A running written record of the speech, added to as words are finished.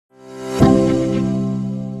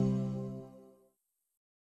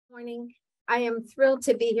Morning. I am thrilled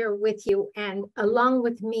to be here with you, and along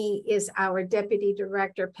with me is our Deputy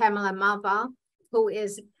Director, Pamela Malval, who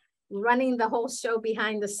is running the whole show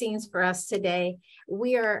behind the scenes for us today.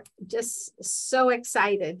 We are just so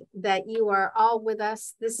excited that you are all with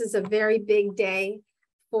us. This is a very big day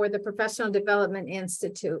for the Professional Development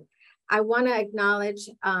Institute. I want to acknowledge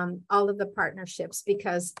all of the partnerships,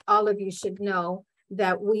 because all of you should know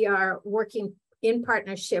that we are working in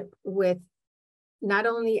partnership with not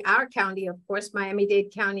only our county, of course,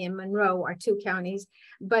 Miami-Dade County and Monroe are two counties,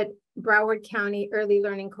 but Broward County Early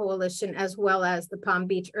Learning Coalition, as well as the Palm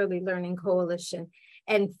Beach Early Learning Coalition.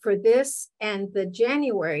 And for this and the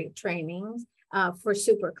January trainings for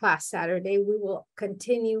Super Class Saturday, we will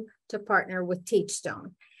continue to partner with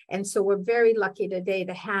Teachstone. And so we're very lucky today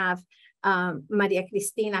to have Maria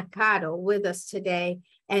Cristina Caro with us today,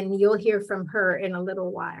 and you'll hear from her in a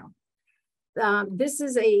little while. This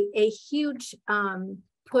is a huge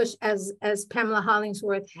push, as Pamela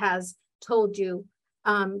Hollingsworth has told you,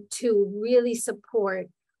 to really support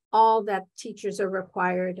all that teachers are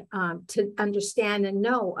required to understand and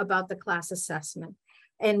know about the class assessment.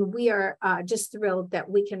 And we are just thrilled that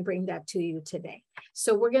we can bring that to you today.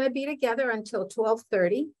 So we're going to be together until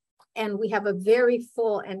 12:30, and we have a very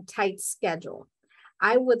full and tight schedule.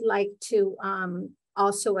 I would like to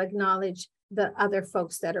also acknowledge the other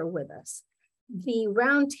folks that are with us. The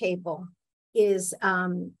roundtable is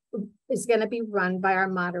going to be run by our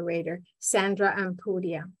moderator, Sandra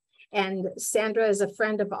Ampudia. And Sandra is a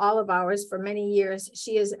friend of all of ours for many years.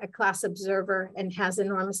 She is a class observer and has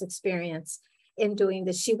enormous experience in doing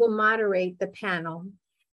this. She will moderate the panel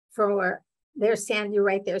for, there's Sandy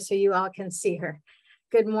right there, so you all can see her.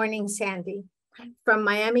 Good morning, Sandy. From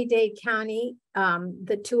Miami-Dade County,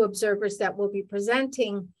 the two observers that will be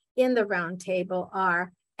presenting in the roundtable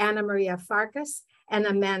are Ana Maria Farkas and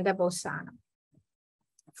Amanda Bosano.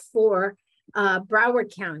 For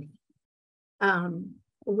Broward County,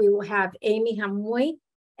 we will have Amy Hamui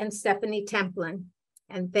and Stephanie Templin.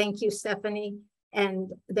 And thank you, Stephanie.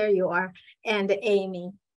 And there you are, and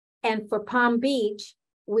Amy. And for Palm Beach,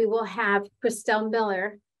 we will have Christelle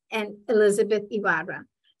Miller and Elizabeth Ibarra.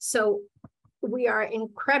 So we are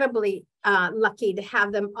incredibly lucky to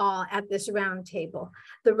have them all at this roundtable.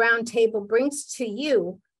 The roundtable brings to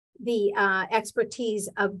you the expertise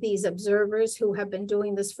of these observers who have been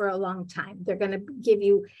doing this for a long time. They're going to give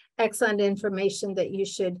you excellent information that you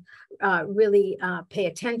should really pay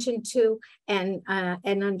attention to and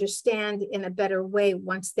understand in a better way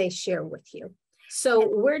once they share with you. So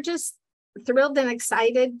we're just thrilled and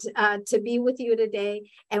excited to be with you today.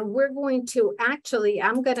 And we're going to actually,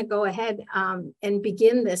 I'm going to go ahead and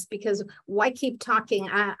begin this, because why keep talking?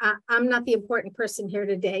 I'm not the important person here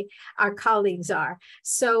today. Our colleagues are.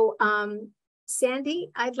 So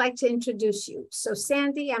Sandy, I'd like to introduce you. So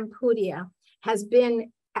Sandy Ampudia has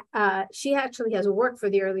been, she actually has worked for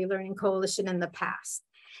the Early Learning Coalition in the past.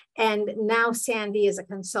 And now Sandy is a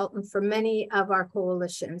consultant for many of our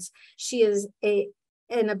coalitions. She is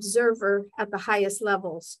an observer at the highest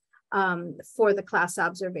levels for the class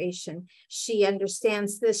observation. She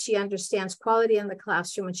understands this. She understands quality in the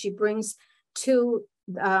classroom, and she brings to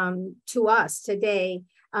us today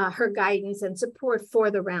her guidance and support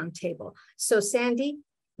for the roundtable. So Sandy,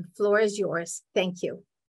 the floor is yours. Thank you.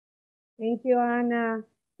 Thank you, Ana.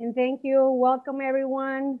 And thank you. Welcome,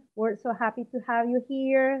 everyone. We're so happy to have you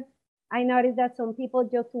here. I noticed that some people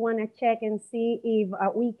just want to check and see if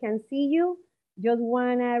we can see you. Just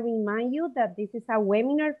want to remind you that this is a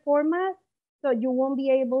webinar format, so you won't be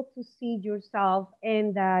able to see yourself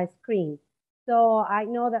in the screen. So I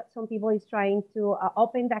know that some people is trying to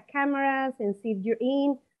open the cameras and see if you're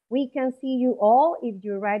in. We can see you all. If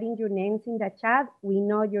you're writing your names in the chat, we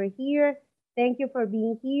know you're here. Thank you for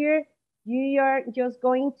being here. You are just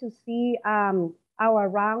going to see our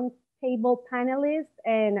roundtable panelists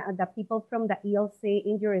and the people from the ELC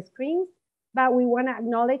in your screens. But we want to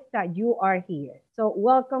acknowledge that you are here. So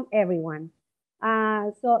welcome, everyone.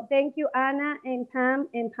 So thank you, Ana and Pam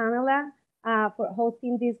and Pamela, for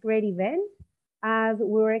hosting this great event. As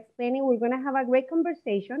we were explaining, we're going to have a great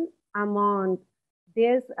conversation among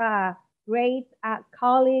these great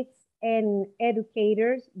colleagues and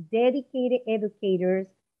educators, dedicated educators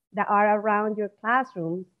that are around your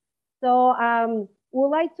classrooms. So we'd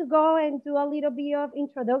like to go and do a little bit of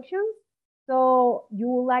introductions. So you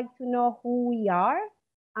would like to know who we are,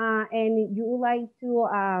 and you would like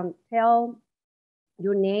to tell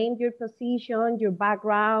your name, your position, your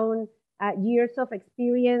background, years of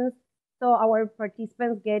experience, so our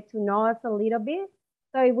participants get to know us a little bit.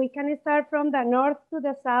 So if we can start from the north to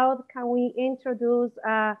the south, can we introduce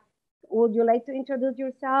would you like to introduce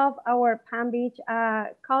yourself, our Palm Beach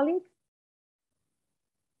colleagues?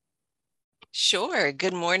 Sure.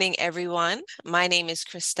 Good morning, everyone. My name is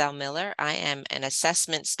Christelle Miller. I am an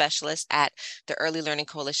assessment specialist at the Early Learning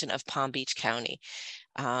Coalition of Palm Beach County.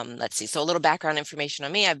 Let's see. So a little background information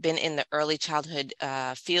on me. I've been in the early childhood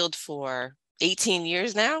field for 18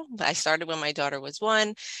 years now. I started when my daughter was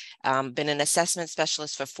 1. Been an assessment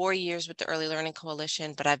specialist for 4 years with the Early Learning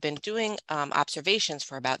Coalition, but I've been doing observations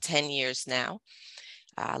for about 10 years now.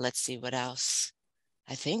 Let's see what else.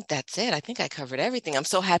 I think that's it. I think I covered everything. I'm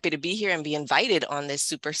so happy to be here and be invited on this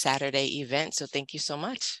Super Saturday event. So thank you so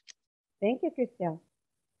much. Thank you, Christelle.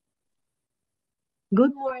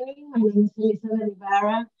 Good morning. My name is Elizabeth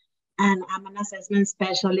Ibarra, and I'm an assessment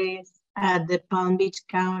specialist at the Palm Beach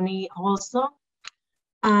County also.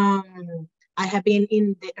 I have been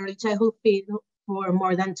in the early childhood field for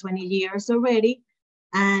more than 20 years already.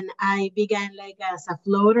 And I began like as a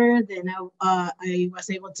floater. Then I was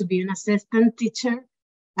able to be an assistant teacher,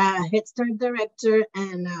 Head Start director,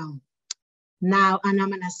 and now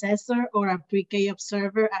I'm an assessor or a pre-K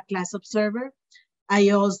observer, a class observer. I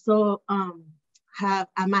also have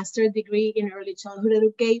a master's degree in early childhood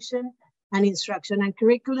education and instruction and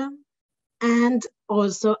curriculum. And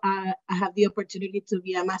also I have the opportunity to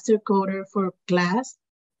be a master coder for class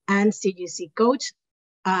and CGC coach,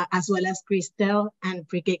 as well as Christelle and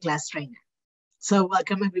pre-K class trainer. So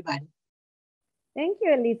welcome everybody. Thank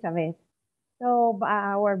you, Elizabeth. So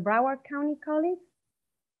our Broward County colleagues.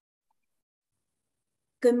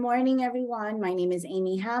 Good morning, everyone. My name is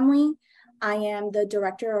Amy Hamley. I am the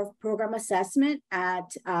Director of Program Assessment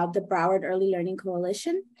at the Broward Early Learning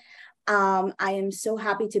Coalition. I am so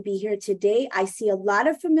happy to be here today. I see a lot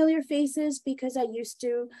of familiar faces because I used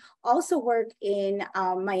to also work in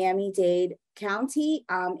Miami-Dade County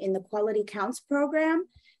in the Quality Counts program.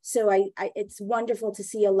 So it's wonderful to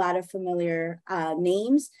see a lot of familiar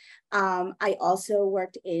names. I also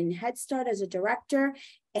worked in Head Start as a director,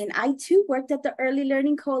 and I too worked at the Early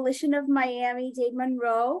Learning Coalition of Miami-Dade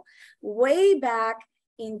Monroe way back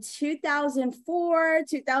in 2004,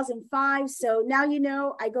 2005. So now, you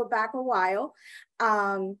know, I go back a while.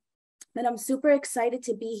 But I'm super excited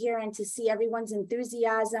to be here and to see everyone's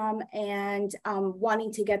enthusiasm and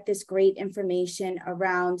wanting to get this great information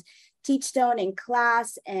around Teachstone and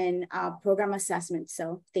class and program assessment.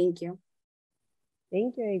 So thank you.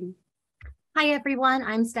 Thank you, Amy. Hi, everyone.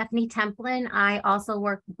 I'm Stephanie Templin. I also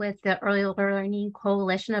work with the Early Learning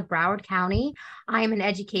Coalition of Broward County. I am an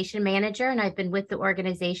education manager, and I've been with the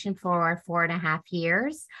organization for 4.5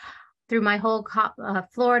 years. Through my whole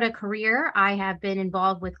Florida career, I have been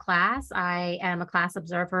involved with class. I am a class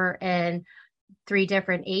observer in 3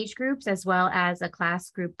 different age groups, as well as a class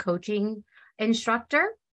group coaching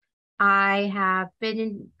instructor. I have been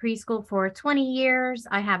in preschool for 20 years.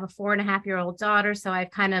 I have a 4.5-year-old daughter, so I've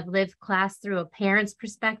kind of lived class through a parent's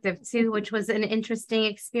perspective too, which was an interesting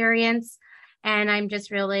experience. And I'm just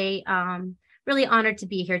really, really honored to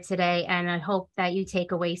be here today. And I hope that you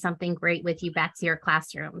take away something great with you back to your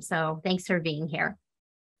classroom. So thanks for being here.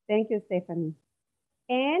 Thank you, Stephanie.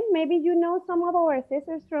 And maybe you know some of our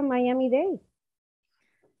sisters from Miami-Dade.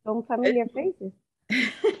 Some familiar faces.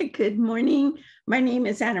 Good morning. My name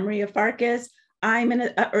is Anna Maria Farkas. I'm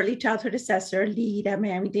an early childhood assessor lead at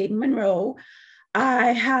Miami-Dade Monroe.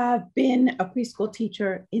 I have been a preschool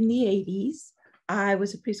teacher in the 80s. I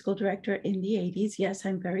was a preschool director in the 80s. Yes,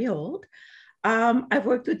 I'm very old. I've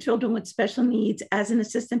worked with children with special needs as an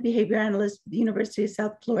assistant behavior analyst at the University of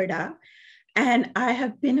South Florida. And I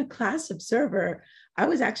have been a class observer. I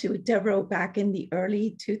was actually with Deborah back in the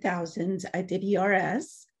early 2000s. I did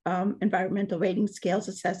ERS. Environmental rating scales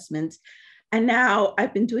assessments. And now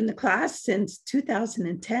I've been doing the class since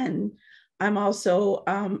 2010. I'm also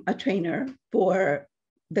a trainer for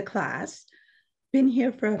the class. Been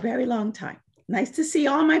here for a very long time. Nice to see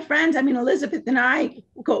all my friends. I mean, Elizabeth and I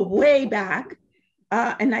go way back.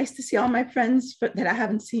 And nice to see all my friends that I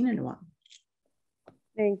haven't seen in a while.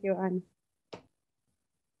 Thank you, Anna.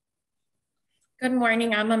 Good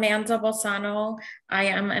morning, I'm Amanda Bolsano. I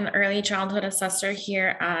am an early childhood assessor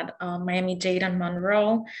here at Miami-Dade and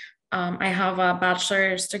Monroe. I have a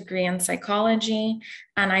bachelor's degree in psychology,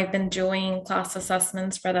 and I've been doing class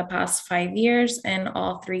assessments for the past 5 years in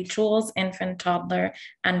all 3 tools, infant, toddler,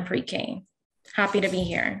 and pre-K. Happy to be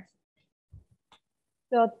here.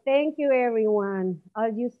 So thank you, everyone.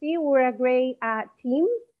 As you see, we're a great team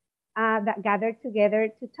that gathered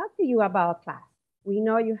together to talk to you about class. We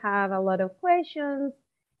know you have a lot of questions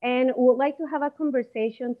and would like to have a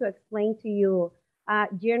conversation to explain to you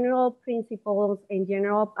general principles and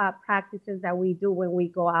general practices that we do when we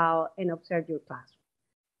go out and observe your classroom.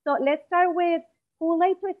 So let's start with who would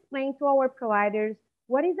like to explain to our providers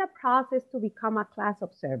what is the process to become a class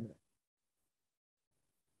observer?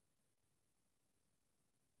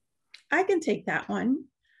 I can take that one.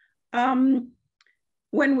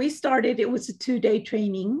 When we started, it was a 2-day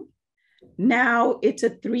training. Now it's a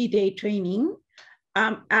 3-day training.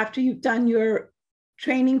 After you've done your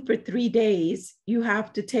training for 3 days, you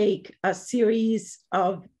have to take a series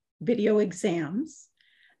of video exams,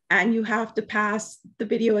 and you have to pass the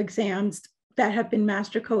video exams that have been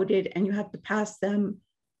master coded, and you have to pass them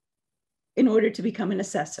in order to become an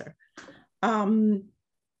assessor.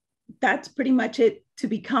 That's pretty much it to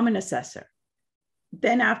become an assessor.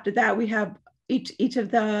 Then after that, we have each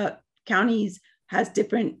of the counties has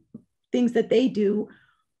different things that they do.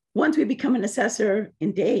 Once we become an assessor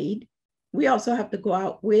in Dade, we also have to go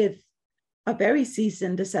out with a very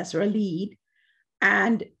seasoned assessor, a lead,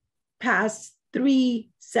 and pass 3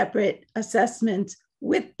 separate assessments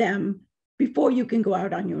with them before you can go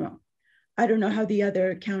out on your own. I don't know how the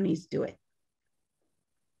other counties do it.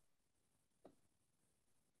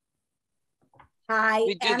 Hi,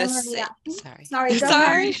 We do Anna this. Maria. Sorry. Sorry, go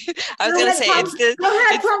Sorry. ahead. I was going to say Go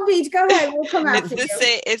ahead, Palm Beach. Go ahead. We'll come after you.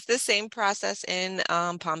 It's the same process in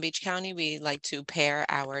Palm Beach County. We like to pair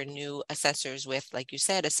our new assessors with, like you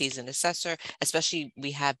said, a seasoned assessor. Especially,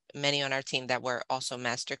 we have many on our team that were also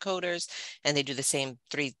master coders, and they do the same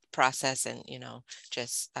 3 process, and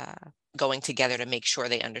just going together to make sure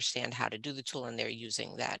they understand how to do the tool and they're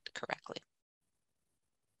using that correctly.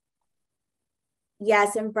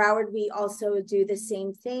 Yes, in Broward, we also do the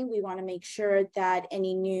same thing. We want to make sure that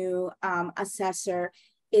any new assessor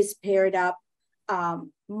is paired up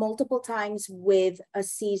multiple times with a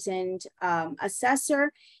seasoned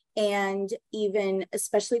assessor, and even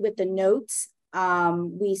especially with the notes,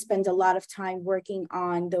 we spend a lot of time working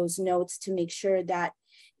on those notes to make sure that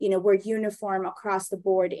we're uniform across the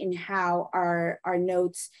board in how our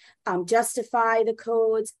notes justify the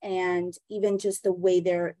codes, and even just the way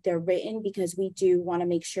they're written, because we do want to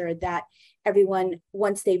make sure that everyone,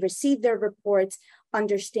 once they receive their reports,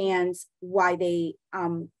 understands why they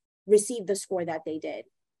received the score that they did.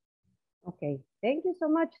 Okay, thank you so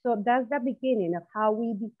much. So that's the beginning of how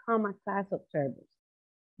we become a class observers.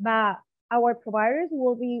 But our providers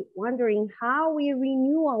will be wondering how we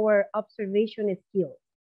renew our observation skills.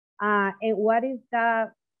 And what is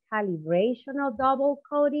the calibration of double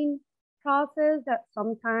coding process that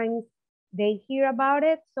sometimes they hear about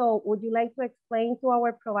it? So would you like to explain to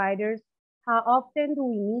our providers how often do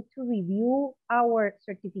we need to review our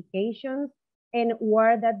certifications, and what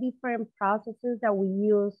are the different processes that we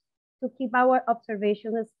use to keep our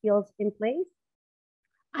observational skills in place?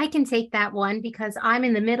 I can take that one because I'm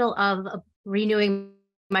in the middle of renewing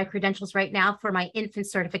my credentials right now for my infant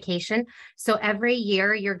certification. So every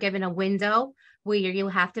year you're given a window where you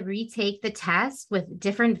have to retake the test with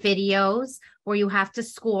different videos, where you have to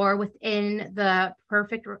score within the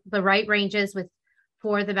right ranges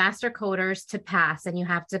for the master coders to pass, and you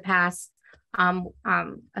have to pass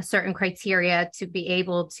a certain criteria to be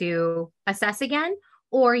able to assess again,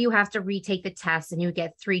 or you have to retake the test and you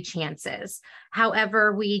get 3 chances.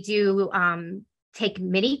 However, we do take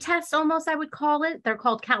mini tests, almost, I would call it. They're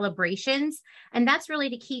called calibrations. And that's really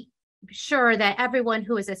to keep sure that everyone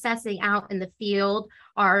who is assessing out in the field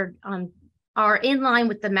are in line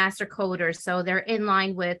with the master coders. So they're in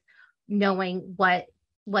line with knowing what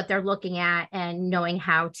they're looking at and knowing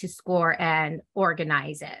how to score and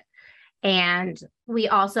organize it. And we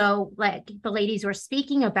also, like the ladies were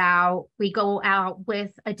speaking about, we go out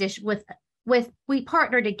with we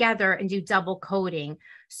partner together and do double coding.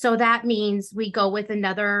 So that means we go with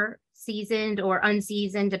another seasoned or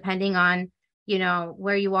unseasoned, depending on,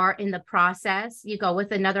 where you are in the process. You go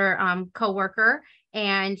with another coworker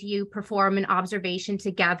and you perform an observation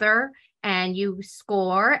together, and you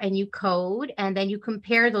score and you code, and then you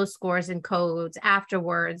compare those scores and codes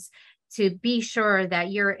afterwards to be sure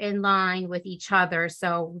that you're in line with each other.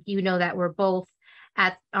 So that we're both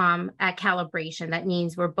at calibration. That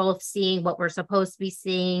means we're both seeing what we're supposed to be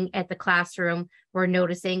seeing at the classroom. We're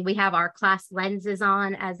noticing, we have our class lenses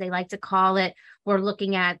on, as they like to call it. We're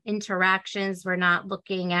looking at interactions. We're not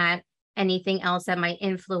looking at anything else that might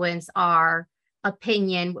influence our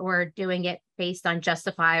opinion. We're doing it based on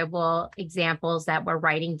justifiable examples that we're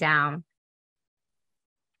writing down.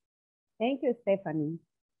 Thank you, Stephanie.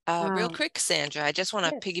 Real quick, Sandra, I just want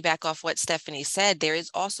to Yes. piggyback off what Stephanie said. There is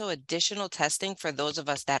also additional testing for those of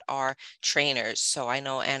us that are trainers. So I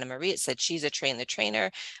know Anna Maria said she's a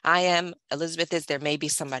trainer. I am, Elizabeth is, there may be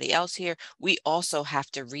somebody else here. We also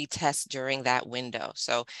have to retest during that window.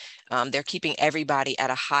 So they're keeping everybody at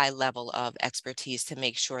a high level of expertise to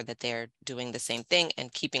make sure that they're doing the same thing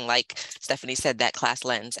and keeping, like Stephanie said, that class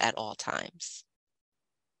lens at all times.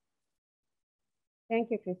 Thank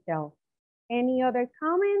you, Christelle. Any other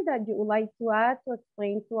comment that you would like to add to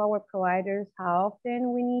explain to our providers how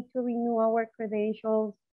often we need to renew our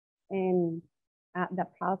credentials and the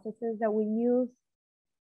processes that we use?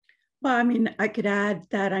 Well, I mean, I could add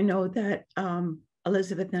that I know that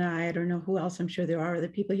Elizabeth and I don't know who else, I'm sure there are other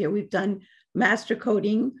people here. We've done master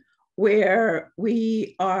coding where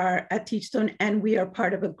we are at Teachstone and we are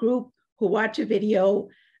part of a group who watch a video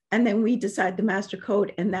and then we decide the master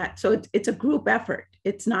code and that. So it's a group effort.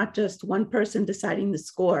 It's not just one person deciding the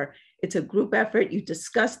score. It's a group effort. You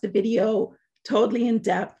discuss the video totally in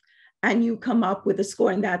depth and you come up with a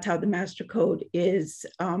score, and that's how the master code is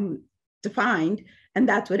defined. And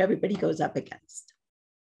that's what everybody goes up against.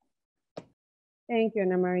 Thank you,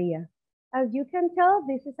 Ana Maria. As you can tell,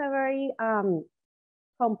 this is a very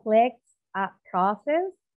complex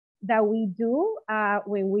process that we do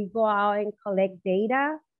when we go out and collect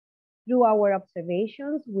data through our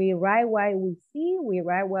observations. We write what we see, we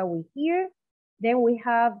write what we hear. Then we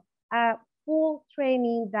have a full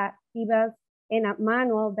training that gives us, and a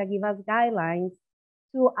manual that gives us guidelines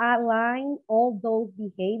to align all those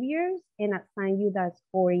behaviors and assign you that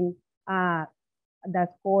scoring, the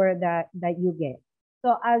score that you get.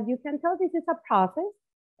 So as you can tell, this is a process.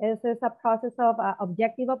 This is a process of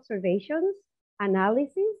objective observations,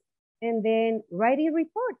 analysis, and then writing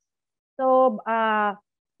reports. So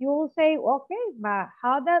you will say, okay, but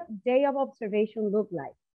how that day of observation look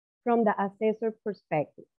like from the assessor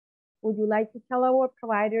perspective? Would you like to tell our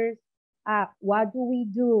providers what do we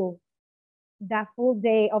do that full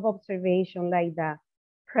day of observation, like the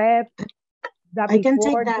prep, the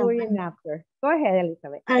before, during, and after? Go ahead,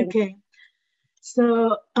 Elizabeth. Okay.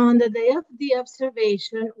 So on the day of the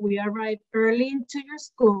observation, we arrive early into your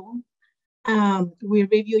school. We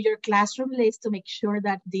review your classroom list to make sure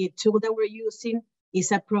that the tool that we're using is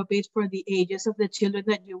appropriate for the ages of the children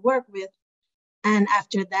that you work with. And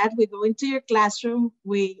after that, we go into your classroom.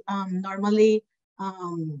 We normally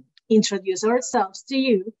introduce ourselves to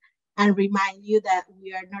you and remind you that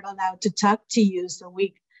we are not allowed to talk to you, so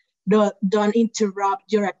we don't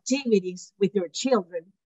interrupt your activities with your children,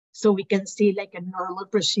 so we can see like a normal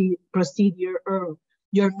procedure or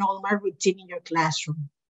your normal routine in your classroom.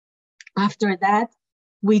 After that,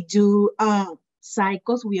 we do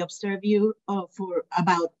cycles. We observe you for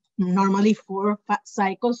about normally 4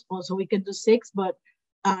 cycles. Also, we can do 6, but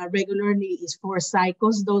regularly is 4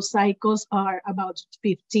 cycles. Those cycles are about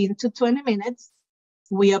 15 to 20 minutes.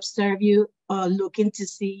 We observe you looking to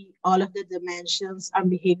see all of the dimensions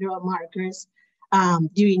and behavioral markers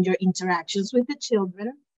during your interactions with the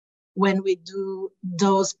children. When we do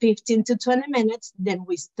those 15 to 20 minutes, then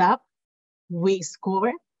we stop, we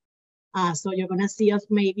score. So you're gonna see us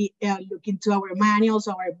maybe look into our manuals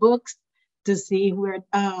or our books to see if we're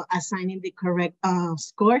assigning the correct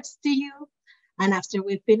scores to you. And after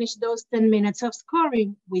we finish those 10 minutes of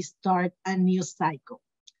scoring, we start a new cycle.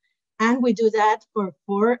 And we do that for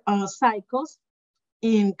 4 cycles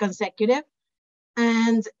in consecutive.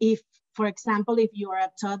 And if, for example, if you are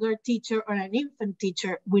a toddler teacher or an infant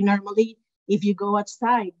teacher, we normally, if you go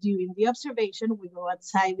outside during the observation, we go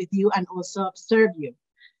outside with you and also observe you.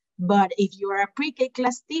 But if you are a pre-K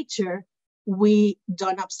class teacher, we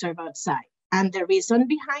don't observe outside. And the reason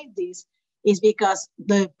behind this is because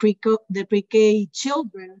the pre-K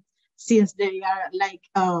children, since they are like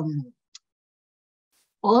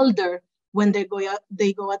older, when they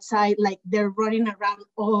go outside, like they're running around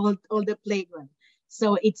all the playground.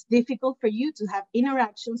 So it's difficult for you to have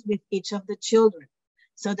interactions with each of the children.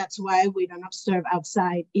 So that's why we don't observe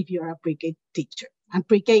outside if you're a pre-K teacher. And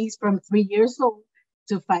pre-K is from 3 years old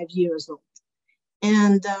to 5 years old.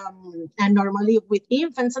 And normally with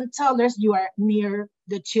infants and toddlers, you are near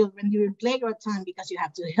the children during playground time because you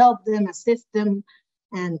have to help them, assist them,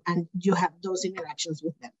 and you have those interactions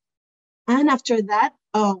with them. And after that,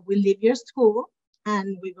 we leave your school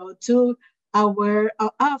and we go to our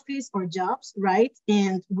office or jobs, right?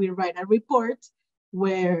 And we write a report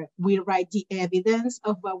where we write the evidence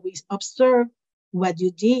of what we observed, what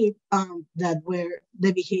you did, that were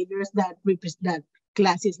the behaviors that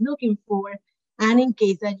class is looking for. And in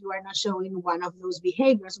case that you are not showing one of those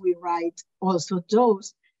behaviors, we write also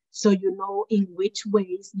those, so you know in which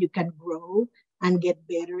ways you can grow and get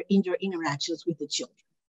better in your interactions with the children.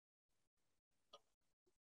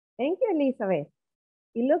 Thank you, Elizabeth.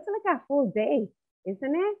 It looks like a full day,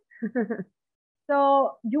 isn't it?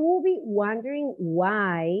 So you will be wondering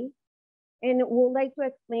why, and would like to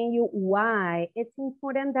explain you why it's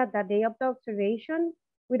important that the day of the observation,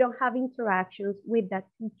 we don't have interactions with the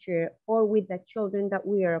teacher or with the children that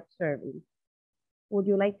we are observing. Would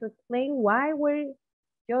you like to explain why we're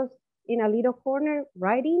just in a little corner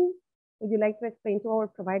writing? Would you like to explain to our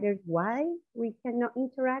providers why we cannot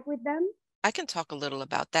interact with them? I can talk a little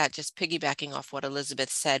about that, just piggybacking off what Elizabeth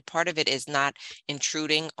said. Part of it is not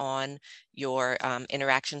intruding on your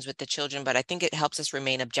interactions with the children, but I think it helps us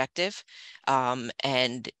remain objective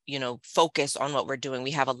and, focus on what we're doing.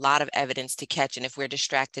 We have a lot of evidence to catch, and if we're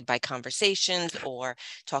distracted by conversations or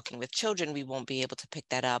talking with children, we won't be able to pick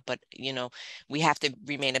that up. But, we have to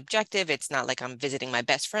remain objective. It's not like I'm visiting my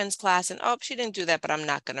best friend's class and, oh, she didn't do that, but I'm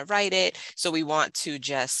not going to write it. So we want to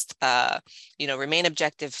just, remain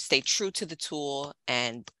objective, stay true to the tool,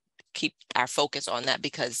 and keep our focus on that,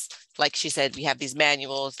 because like she said, we have these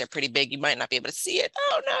manuals, they're pretty big, you might not be able to see it.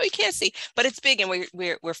 Oh no, you can't see, but it's big, and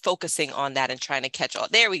we're focusing on that and trying to catch all.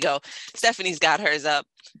 There we go. Stephanie's got hers up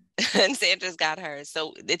and Sandra's got hers.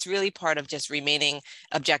 So it's really part of just remaining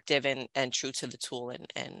objective and true to the tool,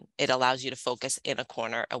 and it allows you to focus in a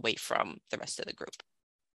corner away from the rest of the group.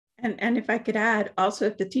 And if I could add, also,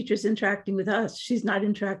 if the teacher's interacting with us, she's not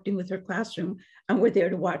interacting with her classroom, and we're there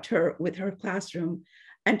to watch her with her classroom.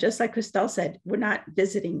 And just like Christelle said, we're not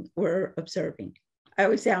visiting, we're observing. I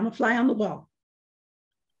always say I'm a fly on the wall.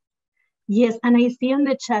 Yes, and I see on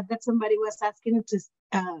the chat that somebody was asking to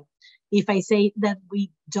if I say that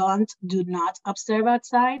we do not observe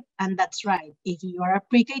outside, and that's right. If you are a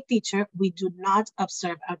pre-K teacher, we do not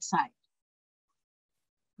observe outside.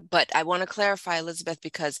 But I want to clarify, Elizabeth,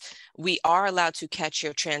 because we are allowed to catch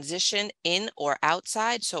your transition in or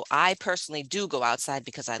outside. So I personally do go outside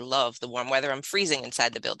because I love the warm weather. I'm freezing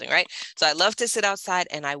inside the building, right? So I love to sit outside,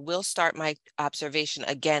 and I will start my observation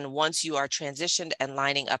again once you are transitioned and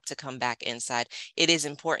lining up to come back inside. It is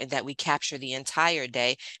important that we capture the entire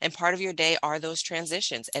day, and part of your day are those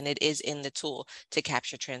transitions, and it is in the tool to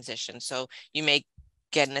capture transition. So you may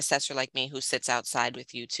get an assessor like me who sits outside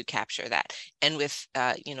with you to capture that. And with,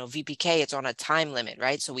 VPK, it's on a time limit,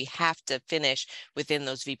 right? So we have to finish within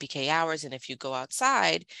those VPK hours. And if you go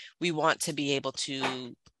outside, we want to be able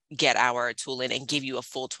to get our tool in and give you a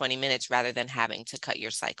full 20 minutes rather than having to cut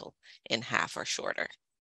your cycle in half or shorter.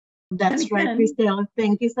 That's right, Christelle.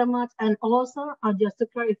 Thank you so much. And also, just to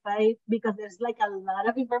clarify, because there's like a lot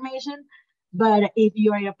of information, but if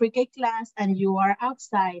you are in a pre-K class and you are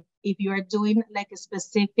outside, if you are doing like a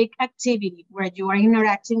specific activity where you are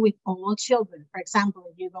interacting with all children, for example,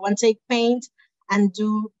 if you go and take paint and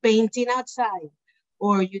do painting outside,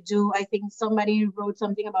 or you do, I think somebody wrote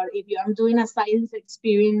something about if you are doing a science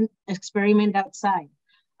experiment outside,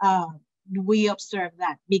 we observe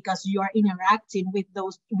that because you are interacting with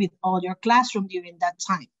all your classroom during that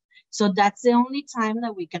time. So that's the only time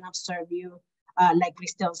that we can observe you. Like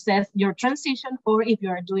Christelle says, your transition, or if you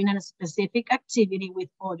are doing a specific activity with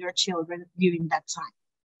all your children during that time.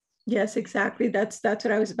 Yes, exactly. That's what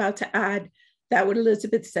I was about to add. That what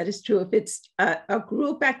Elizabeth said is true. If it's a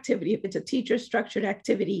group activity, if it's a teacher structured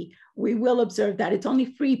activity, we will observe that. It's only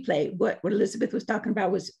free play. What Elizabeth was talking about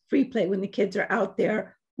was free play, when the kids are out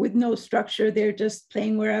there with no structure, they're just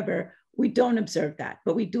playing wherever. We don't observe that,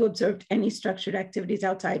 but we do observe any structured activities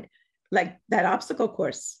outside, like that obstacle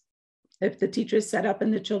course. If the teacher is set up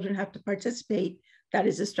and the children have to participate, that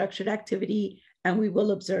is a structured activity, and we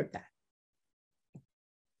will observe that.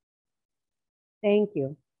 Thank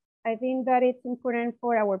you. I think that it's important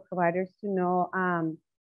for our providers to know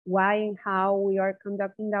why and how we are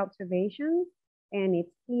conducting the observations, and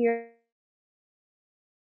it's clear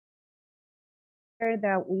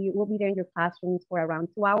that we will be there in your classrooms for around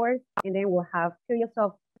 2 hours, and then we'll have periods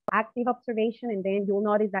of active observation, and then you'll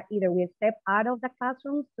notice that either we step out of the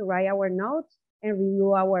classrooms to write our notes and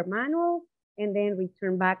review our manuals, and then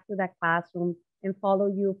return back to the classroom and follow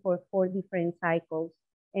you for 4 different cycles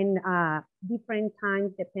and different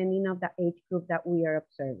times depending on the age group that we are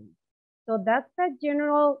observing. So that's the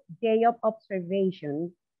general day of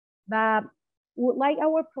observation, but would like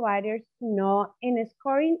our providers to know in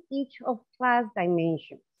scoring each of class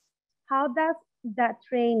dimensions, how does that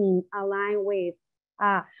training align with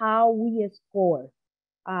how we score?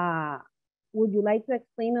 Would you like to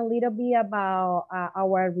explain a little bit about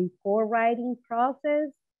our report writing process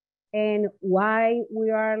and why we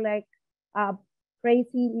are like a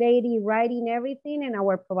crazy lady writing everything and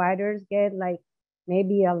our providers get like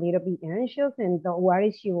maybe a little bit anxious and what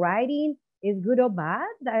is she writing? Is good or bad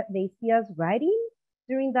that they see us writing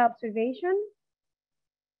during the observation?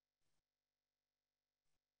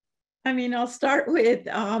 I mean, I'll start with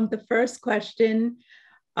the first question.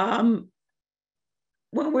 When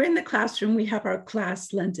we're in the classroom, we have our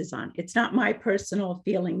class lenses on. It's not my personal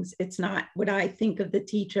feelings. It's not what I think of the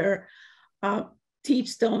teacher.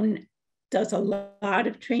 Teachstone does a lot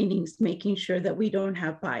of trainings, making sure that we don't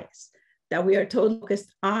have bias, that we are totally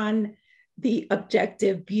focused on the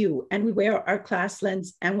objective view, and we wear our class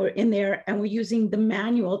lens and we're in there and we're using the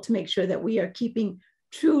manual to make sure that we are keeping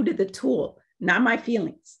true to the tool, not my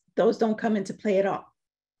feelings. Those don't come into play at all.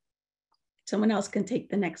 Someone else can take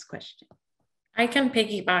the next question. I can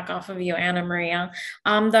piggyback off of you, Anna Maria.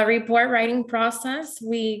 The report writing process,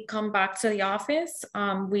 we come back to the office,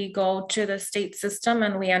 we go to the state system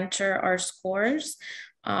and we enter our scores.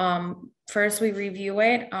 First, we review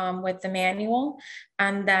it with the manual,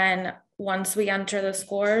 and then once we enter the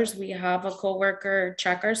scores, we have a coworker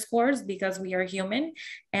check our scores because we are human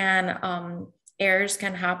and errors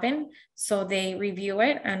can happen. So they review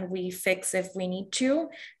it and we fix if we need to,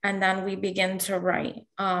 and then we begin to write.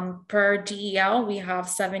 Per DEL, we have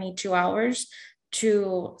 72 hours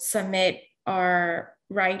to submit our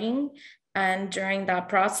writing. And during that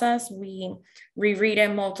process, we reread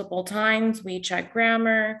it multiple times, we check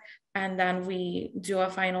grammar, and then we do a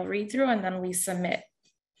final read through, and then we submit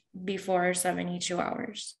before 72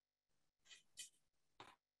 hours.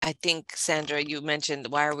 I think, Sandra, you mentioned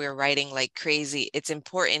why we're writing like crazy. It's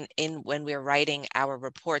important when we're writing our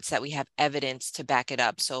reports that we have evidence to back it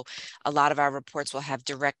up. So a lot of our reports will have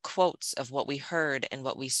direct quotes of what we heard and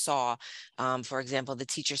what we saw. For example, the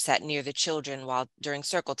teacher sat near the children while during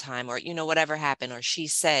circle time, or, whatever happened, or she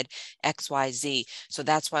said X, Y, Z. So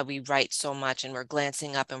that's why we write so much, and we're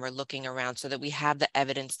glancing up and we're looking around so that we have the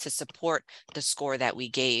evidence to support the score that we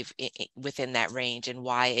gave within that range, and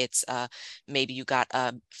why it's maybe you got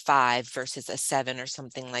a 5 versus a 7 or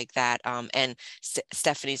something like that. And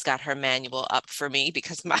Stephanie's got her manual up for me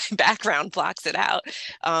because my background blocks it out.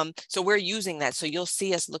 So we're using that. So you'll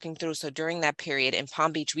see us looking through. So during that period in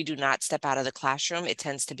Palm Beach, we do not step out of the classroom. It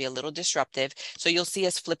tends to be a little disruptive. So you'll see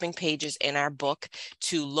us flipping pages in our book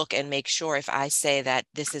to look and make sure if I say that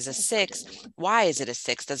this is a 6, why is it a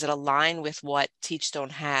 6? Does it align with what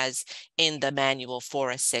Teachstone has in the manual for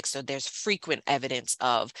a 6? So there's frequent evidence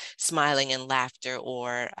of smiling and laughter,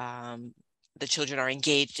 or the children are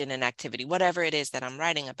engaged in an activity, whatever it is that I'm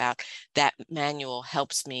writing about. That manual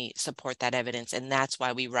helps me support that evidence. And that's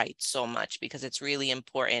why we write so much, because it's really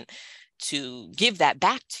important to give that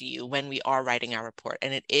back to you when we are writing our report.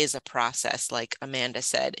 And it is a process, like Amanda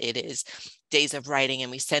said, it is days of writing,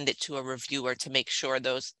 and we send it to a reviewer to make sure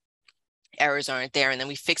those errors aren't there, and then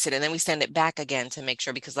we fix it, and then we send it back again to make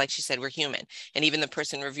sure, because like she said, we're human, and even the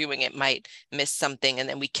person reviewing it might miss something, and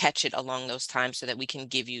then we catch it along those times so that we can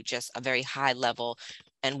give you just a very high level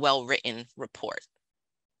and well-written report.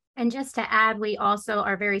 And just to add, we also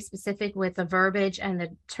are very specific with the verbiage and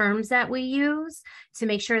the terms that we use to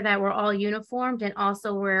make sure that we're all uniformed, and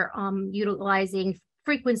also we're utilizing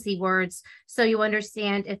frequency words so you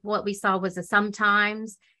understand if what we saw was a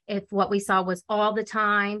sometimes, if what we saw was all the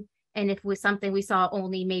time, and if it was something we saw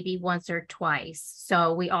only maybe once or twice.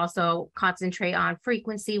 So we also concentrate on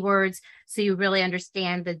frequency words so you really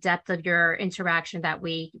understand the depth of your interaction that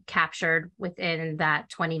we captured within that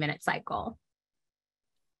 20-minute cycle.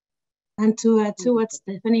 And to add to what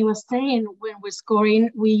Stephanie was saying, when we're scoring,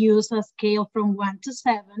 we use a scale from 1 to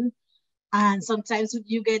 7. And sometimes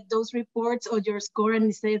you get those reports or your score and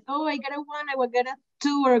it says, oh, I got a 1, I will get a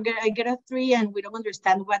 2, or I get a 3, and we don't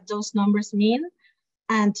understand what those numbers mean.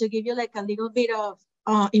 And to give you like a little bit of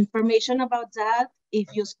information about that,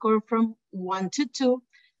 if you score from 1 to 2,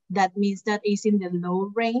 that means that is in the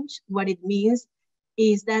low range. What it means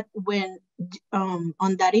is that when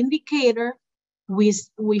on that indicator, we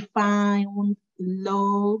find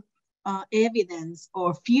low evidence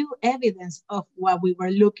or few evidence of what we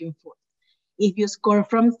were looking for. If you score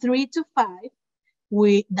from 3 to 5,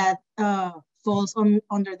 that falls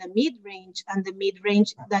under the mid-range, and the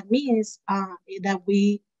mid-range, that means that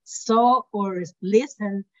we saw or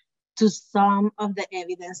listened to some of the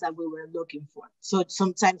evidence that we were looking for. So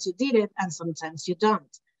sometimes you did it and sometimes you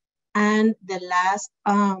don't. And the last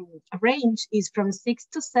range is from 6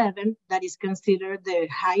 to 7, that is considered the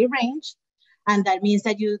high range. And that means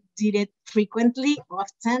that you did it frequently,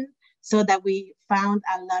 often, so that we found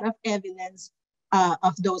a lot of evidence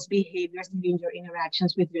of those behaviors in your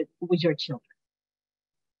interactions with your children.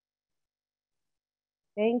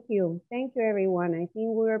 Thank you. Thank you, everyone. I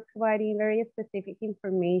think we're providing very specific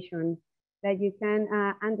information that you can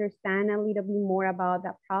understand a little bit more about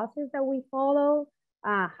the process that we follow,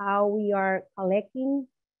 how we are collecting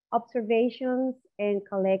observations and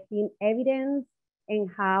collecting evidence, and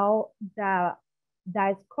how the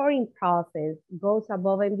the scoring process goes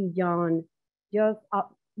above and beyond just,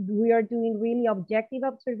 we are doing really objective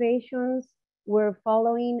observations. We're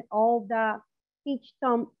following all the teach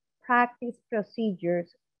them practice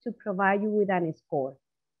procedures to provide you with an score.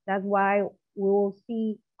 That's why we will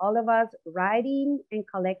see all of us writing and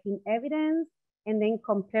collecting evidence and then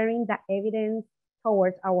comparing the evidence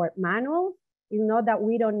towards our manuals. It's not that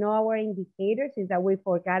we don't know our indicators, it's that we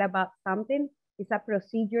forgot about something. It's a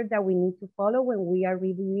procedure that we need to follow when we are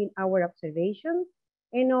reviewing our observations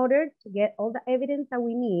in order to get all the evidence that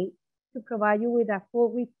we need to provide you with a full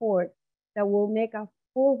report that will make a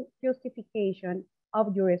full justification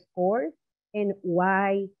of your scores and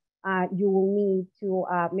why you will need to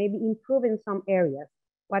maybe improve in some areas.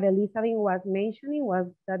 What Elizabeth was mentioning was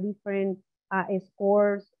the different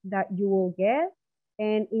scores that you will get,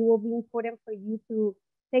 and it will be important for you to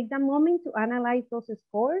take the moment to analyze those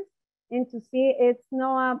scores and to see it's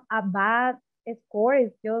not a bad score,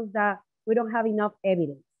 it's just that we don't have enough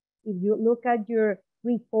evidence. If you look at your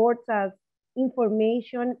reports as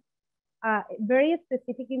information, very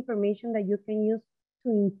specific information that you can use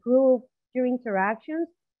to improve your interactions,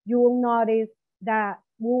 you will notice that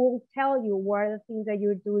we will tell you what are the things that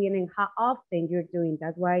you're doing and how often you're doing.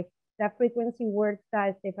 That's why the frequency words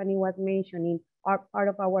that Stephanie was mentioning are part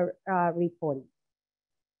of our reporting.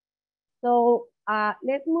 So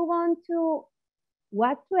let's move on to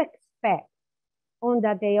what to expect on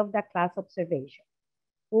the day of the class observation.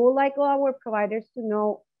 We would like all our providers to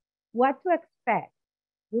know what to expect.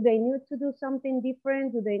 Do they need to do something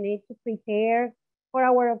different? Do they need to prepare for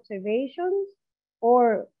our observations?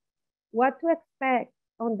 Or what to expect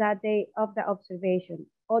on that day of the observation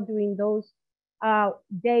or during those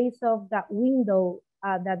days of that window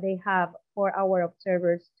that they have for our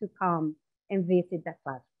observers to come and visit the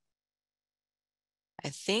classroom? I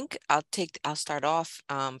think I'll start off.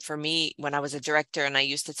 For me, when I was a director, and I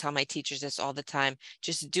used to tell my teachers this all the time,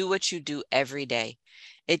 just do what you do every day.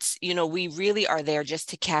 It's, you know, we really are there just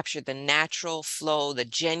to capture the natural flow, the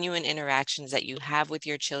genuine interactions that you have with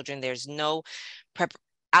your children. There's no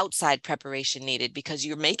outside preparation needed because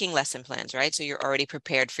you're making lesson plans, right? So you're already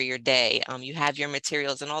prepared for your day. You have your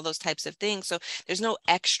materials and all those types of things. So there's no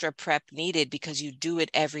extra prep needed because you do it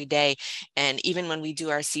every day. And even when we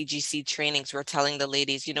do our CGC trainings, we're telling the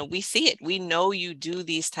ladies, you know, we see it. We know you do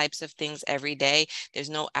these types of things every day. There's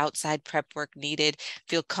no outside prep work needed.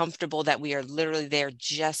 Feel comfortable that we are literally there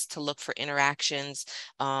just to look for interactions,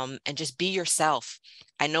 and just be yourself.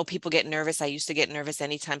 I know people get nervous. I used to get nervous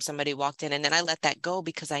anytime somebody walked in, and then I let that go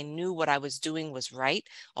because I knew what I was doing was right.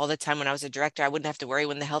 All the time when I was a director, I wouldn't have to worry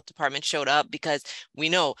when the health department showed up because we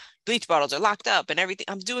know bleach bottles are locked up and everything.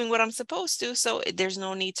 I'm doing what I'm supposed to. So there's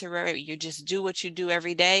no need to worry. You just do what you do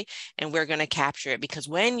every day, and we're going to capture it, because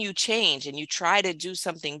when you change and you try to do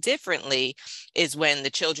something differently is when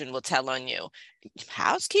the children will tell on you.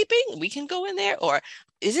 Housekeeping, we can go in there, or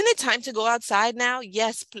isn't it time to go outside now?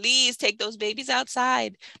 Yes, please take those babies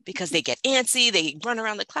outside, because they get antsy. They run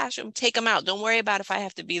around the classroom. Take them out. Don't worry about if I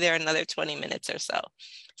have to be there another 20 minutes or so.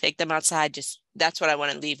 Take them outside. Just, that's what I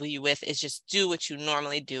want to leave you with, is just do what you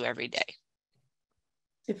normally do every day.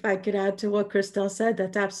 If I could add to what Christelle said,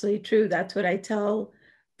 that's absolutely true. That's what I tell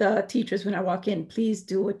the teachers when I walk in. Please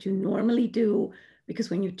do what you normally do, because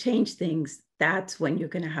when you change things, that's when you're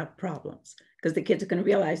going to have problems, because the kids are going to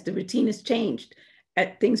realize the routine has changed.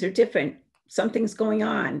 Things are different. Something's going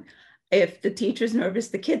on. If the teacher's nervous,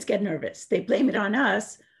 the kids get nervous. They blame it on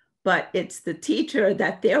us, but it's the teacher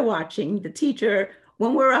that they're watching. The teacher,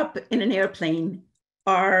 when we're up in an airplane,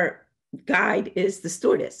 our guide is the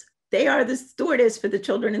stewardess. They are the stewardess for the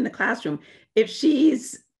children in the classroom. If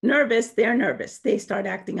she's nervous, they're nervous. They start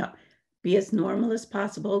acting up. Be as normal as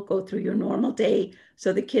possible. Go through your normal day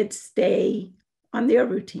so the kids stay on their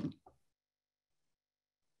routine.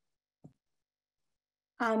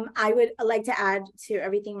 I would like to add to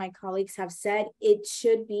everything my colleagues have said. It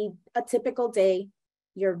should be a typical day,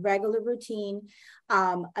 your regular routine.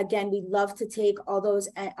 Again, we love to take all those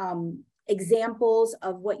examples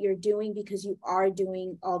of what you're doing, because you are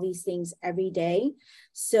doing all these things every day.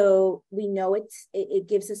 So we know it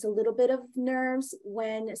gives us a little bit of nerves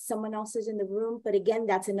when someone else is in the room. But again,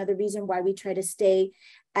 that's another reason why we try to stay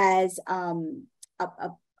as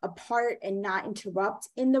apart and not interrupt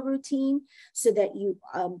in the routine, so that you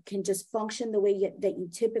can just function the way that you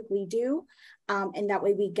typically do, and that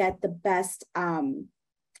way we get the best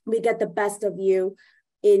of you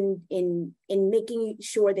in making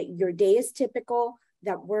sure that your day is typical,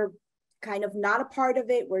 that we're kind of not a part of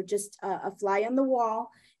it, we're just a fly on the wall,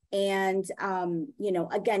 And, you know,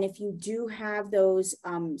 again, if you do have those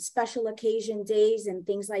special occasion days and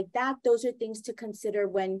things like that, those are things to consider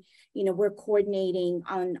when, you know, we're coordinating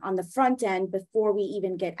on the front end before we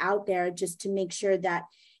even get out there, just to make sure that,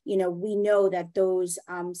 you know, we know that those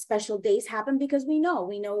special days happen, because we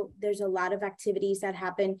know there's a lot of activities that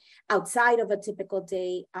happen outside of a typical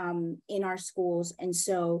day in our schools. And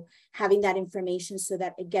so having that information so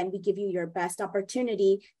that, again, we give you your best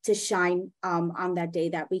opportunity to shine on that day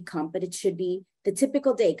that we come, but it should be the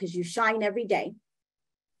typical day because you shine every day.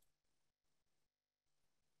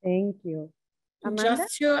 Thank you. Amanda?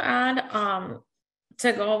 Just to add,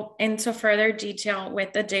 to go into further detail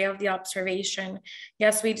with the day of the observation,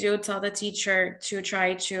 yes, we do tell the teacher to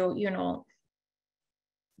try to, you know,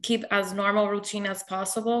 keep as normal routine as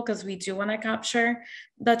possible, because we do want to capture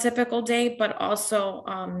the typical day, but also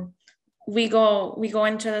we go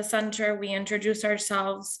into the center, we introduce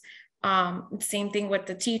ourselves, same thing with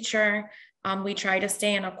the teacher. We try to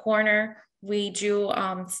stay in a corner. We do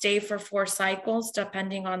stay for 4 cycles,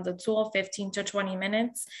 depending on the tool, 15 to 20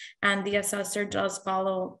 minutes. And the assessor does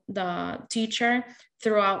follow the teacher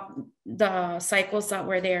throughout the cycles that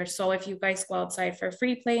were there. So if you guys go outside for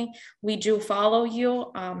free play, we do follow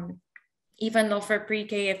you. Even though for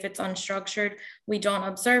pre-K, if it's unstructured, we don't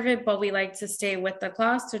observe it, but we like to stay with the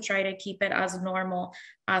class to try to keep it as normal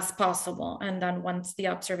as possible. And then once the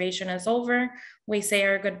observation is over, we say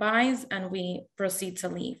our goodbyes and we proceed to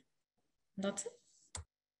leave. That's it.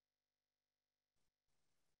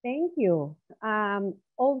 Thank you.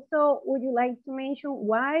 Also, would you like to mention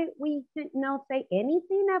why we did not say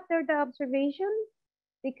anything after the observation?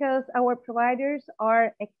 Because our providers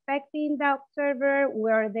are expecting the observer.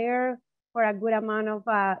 We're there for a good amount of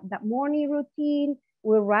that morning routine.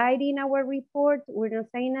 We're writing our reports. We're not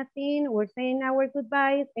saying nothing. We're saying our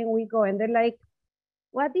goodbyes and we go. And they're like,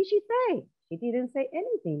 what did she say? She didn't say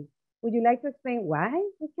anything. Would you like to explain why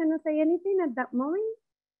we cannot say anything at that moment?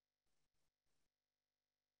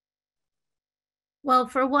 Well,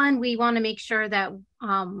 for one, we want to make sure that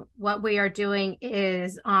what we are doing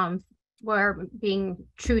is we're being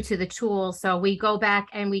true to the tool. So we go back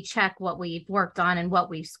and we check what we've worked on and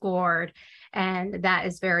what we've scored. And that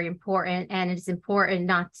is very important. And it's important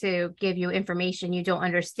not to give you information you don't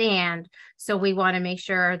understand. So we want to make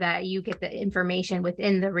sure that you get the information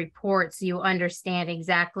within the report so you understand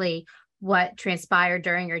exactly what transpired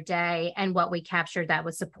during your day and what we captured that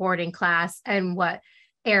was supporting class and what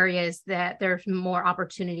areas that there's more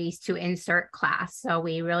opportunities to insert class. So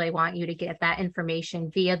we really want you to get that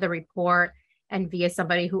information via the report and via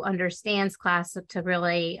somebody who understands class to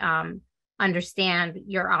really understand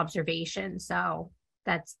your observation. So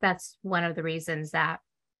that's one of the reasons that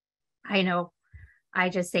I know I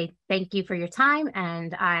just say thank you for your time,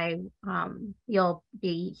 and you'll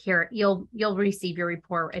be here, you'll receive your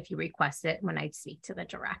report if you request it when I speak to the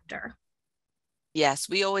director. Yes,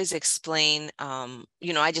 we always explain,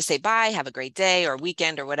 you know, I just say bye, have a great day or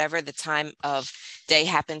weekend or whatever the time of day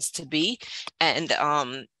happens to be. And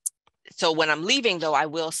so when I'm leaving, though, I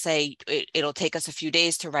will say it'll take us a few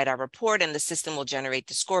days to write our report and the system will generate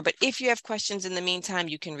the score. But if you have questions in the meantime,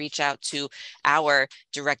 you can reach out to our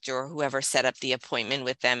director or whoever set up the appointment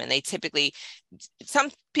with them. And they typically,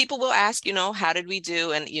 some people will ask, you know, how did we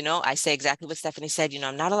do? And, you know, I say exactly what Stephanie said, you know,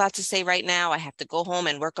 I'm not allowed to say right now. I have to go home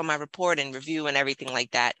and work on my report and review and everything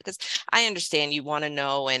like that, because I understand you want to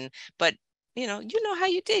know. But, you know how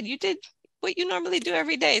you did what you normally do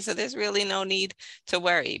every day. So there's really no need to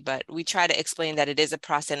worry, but we try to explain that it is a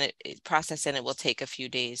process and it will take a few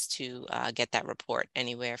days to get that report,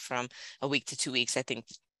 anywhere from a week to 2 weeks. I think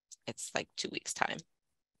it's like 2 weeks time.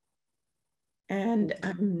 And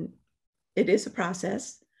it is a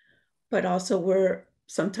process, but also we're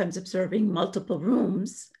sometimes observing multiple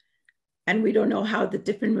rooms and we don't know how the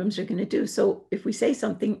different rooms are going to do. So if we say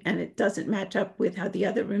something and it doesn't match up with how the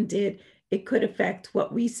other room did, it could affect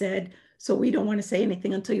what we said. So we don't want to say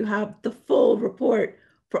anything until you have the full report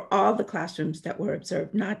for all the classrooms that were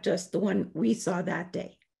observed, not just the one we saw that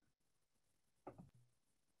day.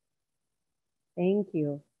 Thank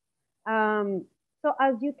you. So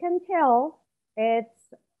as you can tell,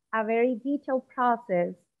 it's a very detailed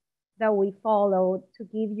process that we follow to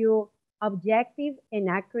give you objective and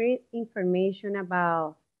accurate information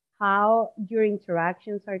about how your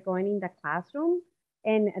interactions are going in the classroom.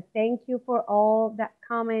 And thank you for all that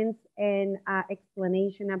comments and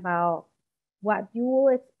explanation about what you will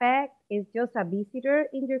expect is just a visitor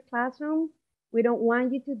in your classroom. We don't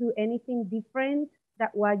want you to do anything different than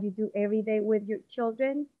what you do every day with your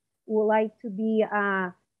children. We would like to be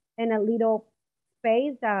in a little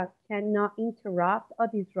space that cannot interrupt or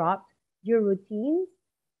disrupt your routines.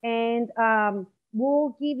 And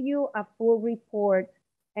We'll give you a full report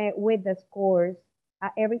with the scores.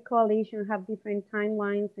 Every coalition have different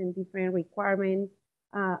timelines and different requirements,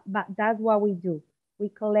 but that's what we do. We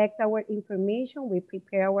collect our information, we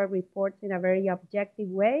prepare our reports in a very objective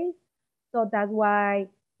way. So that's why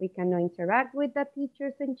we cannot interact with the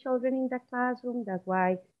teachers and children in the classroom. That's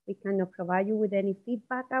why we cannot provide you with any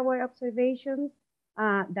feedback, our observations.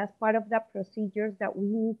 That's part of the procedures that we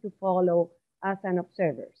need to follow as an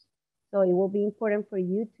observers. So it will be important for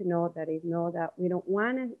you to know that that we don't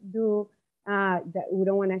want to do, that we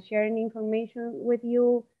don't want to share any information with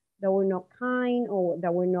you, that we're not kind, or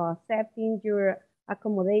that we're not accepting your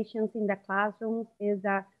accommodations in the classrooms. Is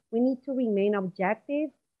that we need to remain objective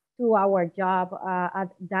to our job at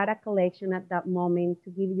data collection at that moment to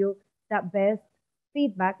give you the best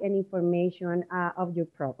feedback and information of your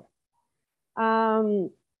program.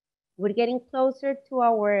 We're getting closer to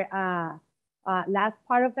our last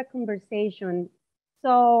part of the conversation.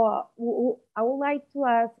 So I would like to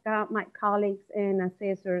ask my colleagues and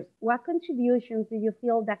assessors, what contributions do you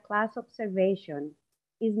feel that class observation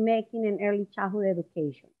is making in early childhood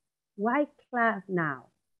education? Why class now?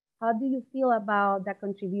 How do you feel about the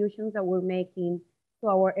contributions that we're making to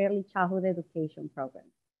our early childhood education program?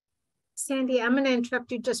 Sandy, I'm going to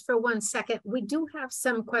interrupt you just for 1 second. We do have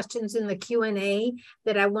some questions in the Q&A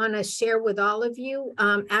that I want to share with all of you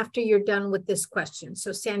after you're done with this question.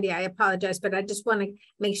 So Sandy, I apologize, but I just want to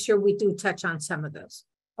make sure we do touch on some of those.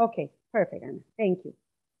 Okay, perfect, Anna. Thank you.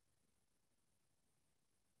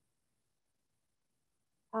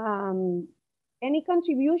 Any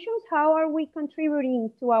contributions? How are we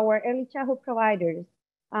contributing to our early childhood providers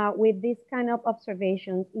with this kind of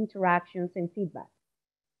observations, interactions, and feedback?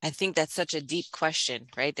 I think that's such a deep question,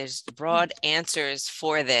 right? There's broad answers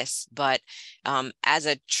for this, but as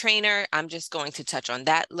a trainer, I'm just going to touch on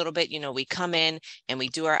that a little bit. You know, we come in and we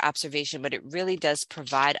do our observation, but it really does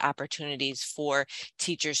provide opportunities for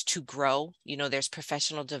teachers to grow. You know, there's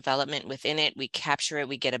professional development within it. We capture it,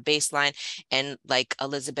 we get a baseline. And like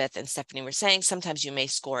Elizabeth and Stephanie were saying, sometimes you may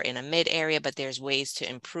score in a mid area, but there's ways to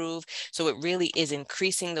improve. So it really is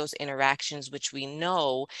increasing those interactions, which we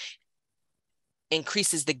know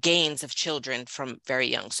increases the gains of children from very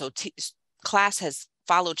young. So class has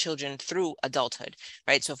followed children through adulthood,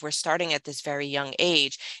 right? So if we're starting at this very young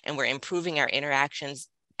age and we're improving our interactions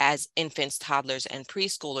as infants, toddlers, and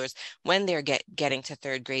preschoolers, when they're getting to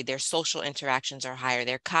 3rd grade, their social interactions are higher,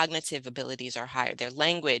 their cognitive abilities are higher, their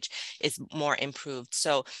language is more improved.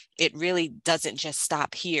 So it really doesn't just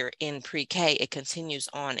stop here in pre-K, it continues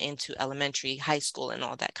on into elementary, high school, and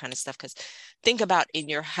all that kind of stuff. Because think about in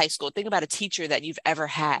your high school, think about a teacher that you've ever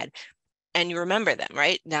had and you remember them,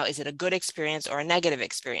 right? Now, is it a good experience or a negative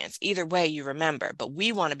experience? Either way, you remember, but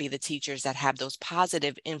we want to be the teachers that have those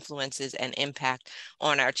positive influences and impact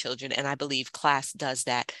on our children. And I believe class does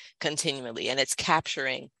that continually, and it's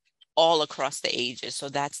capturing all across the ages. So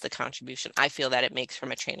that's the contribution I feel that it makes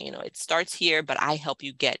from a training. You know, it starts here, but I help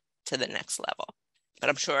you get to the next level. But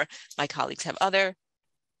I'm sure my colleagues have other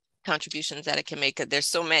contributions that it can make. There's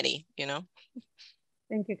so many, you know.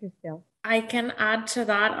 Thank you, Christelle. I can add to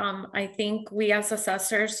that. I think we as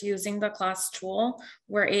assessors using the class tool,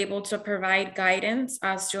 we're able to provide guidance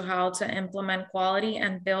as to how to implement quality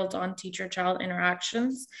and build on teacher-child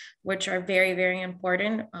interactions, which are very, very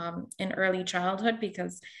important in early childhood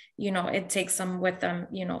because, you know, it takes them with them,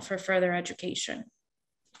 you know, for further education.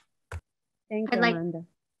 Thank you, Amanda.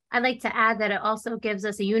 I'd like to add that it also gives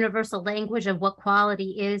us a universal language of what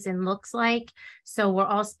quality is and looks like. So we're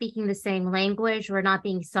all speaking the same language. We're not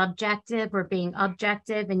being subjective, we're being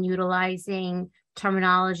objective and utilizing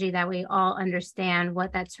terminology that we all understand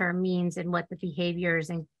what that term means and what the behaviors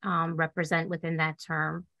and represent within that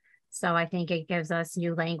term. So I think it gives us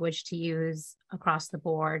new language to use across the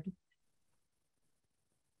board.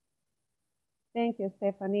 Thank you,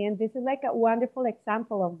 Stephanie. And this is like a wonderful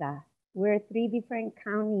example of that. We're 3 different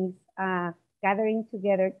counties gathering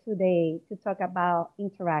together today to talk about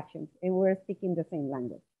interactions, and we're speaking the same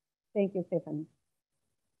language. Thank you, Stephanie.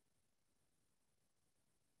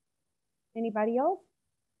 Anybody else?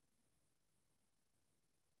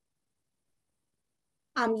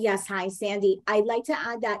 Yes, hi, Sandy. I'd like to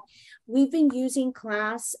add that we've been using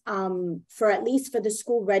class for at least for the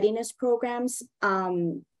school readiness programs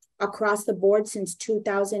across the board since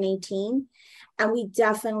 2018. And we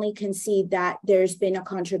definitely can see that there's been a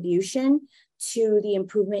contribution to the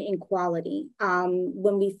improvement in quality.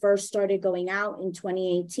 When we first started going out in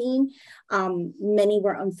 2018, many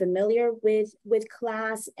were unfamiliar with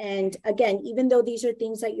class. And again, even though these are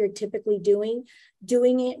things that you're typically doing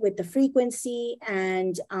it with the frequency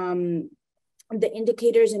and the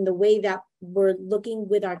indicators and the way that we're looking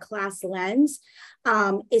with our class lens,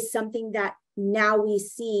 is something that now we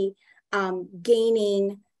see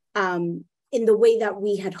gaining in the way that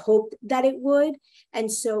we had hoped that it would.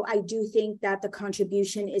 And so I do think that the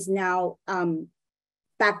contribution is now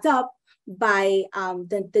backed up by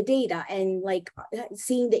the data, and like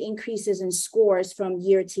seeing the increases in scores from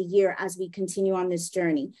year to year as we continue on this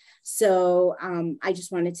journey. So I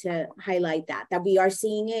just wanted to highlight that we are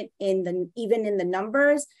seeing it even in the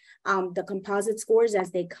numbers, the composite scores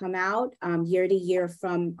as they come out year to year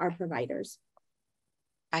from our providers.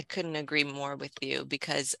 I couldn't agree more with you,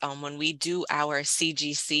 because when we do our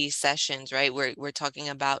CGC sessions, right, we're talking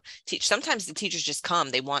about sometimes the teachers just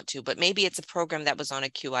come, they want to, but maybe it's a program that was on a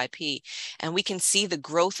QIP, and we can see the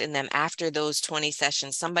growth in them after those 20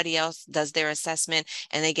 sessions. Somebody else does their assessment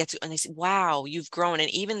and they say, wow, you've grown. And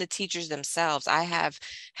even the teachers themselves, I have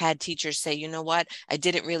had teachers say, you know what, I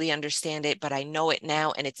didn't really understand it, but I know it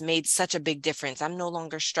now, and it's made such a big difference. I'm no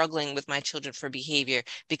longer struggling with my children for behavior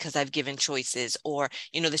because I've given choices, or,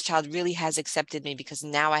 you know, this child really has accepted me because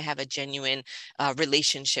now I have a genuine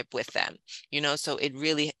relationship with them, you know, so it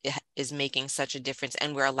really is making such a difference.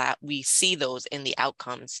 And we see those in the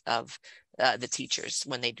outcomes of the teachers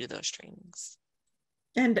when they do those trainings.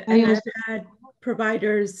 And I've had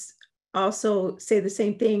providers also say the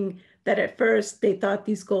same thing, that at first they thought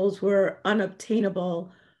these goals were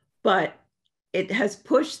unobtainable, but it has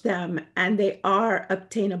pushed them and they are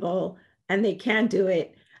obtainable and they can do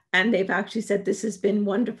it. And they've actually said this has been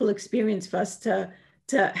wonderful experience for us to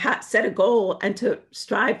set a goal and to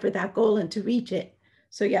strive for that goal and to reach it.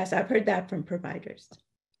 So yes, I've heard that from providers.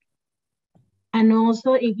 And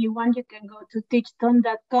also, if you want, you can go to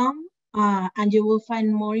teachton.com and you will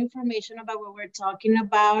find more information about what we're talking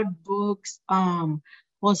about, books.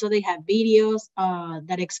 Also, they have videos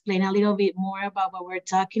that explain a little bit more about what we're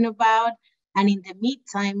talking about. And in the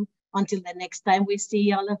meantime, until the next time we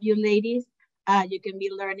see all of you ladies, you can be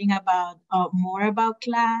learning about more about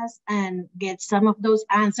class and get some of those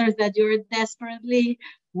answers that you're desperately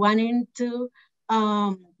wanting to,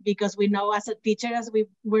 because we know as a teacher, as we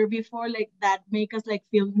were before, like that make us like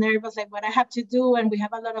feel nervous, like what I have to do, and we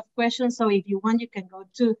have a lot of questions. So if you want, you can go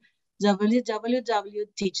to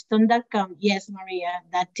www.teachton.com. Yes, Maria,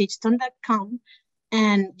 that teachton.com,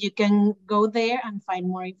 and you can go there and find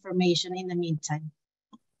more information in the meantime.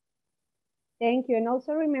 Thank you. And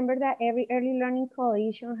also remember that every Early Learning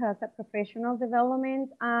Coalition has a professional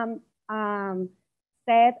development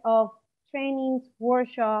set of trainings,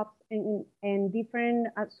 workshops, and different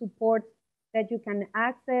supports that you can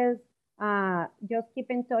access. Just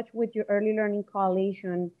keep in touch with your Early Learning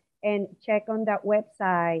Coalition and check on that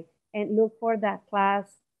website and look for that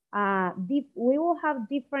class. We will have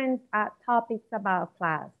different topics about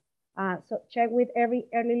class. So check with every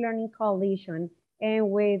Early Learning Coalition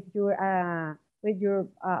and with your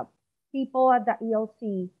people at the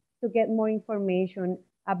ELC to get more information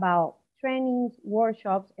about trainings,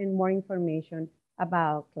 workshops, and more information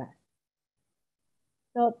about class.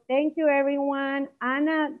 So thank you, everyone.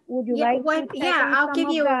 Anna, would you like to take I'll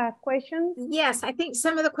give you the questions? Yes, I think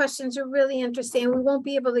some of the questions are really interesting. We won't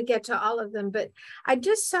be able to get to all of them, but I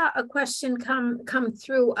just saw a question come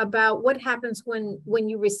through about what happens when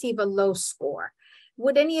you receive a low score.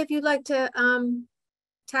 Would any of you like to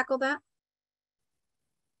tackle that?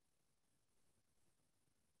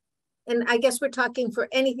 And I guess we're talking for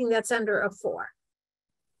anything that's under a 4.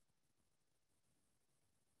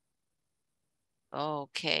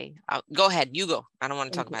 Okay, go ahead. You go. I don't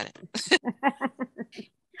want to talk about it.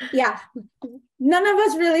 Yeah, none of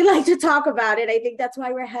us really like to talk about it. I think that's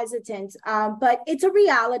why we're hesitant. But it's a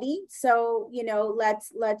reality. So, you know,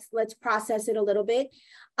 let's process it a little bit.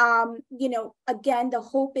 You know, again, the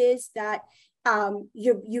hope is that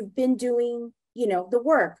you've been doing, you know, the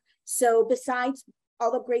work. So besides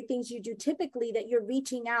all the great things you do typically, that you're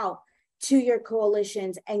reaching out to your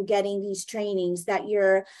coalitions and getting these trainings, that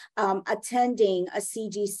you're attending a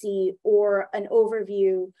CGC or an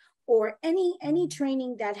overview or any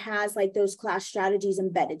training that has like those class strategies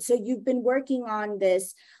embedded. So you've been working on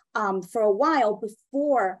this for a while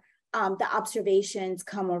before the observations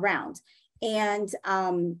come around. And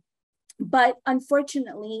but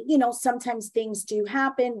unfortunately, you know, sometimes things do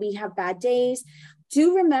happen. We have bad days.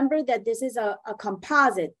 Do remember that this is a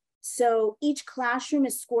composite. So each classroom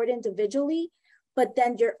is scored individually, but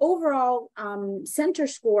then your overall center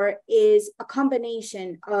score is a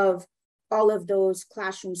combination of all of those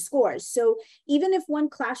classroom scores. So even if one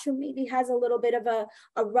classroom maybe has a little bit of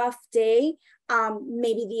a rough day,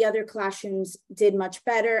 maybe the other classrooms did much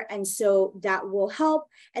better. And so that will help.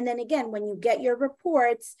 And then again, when you get your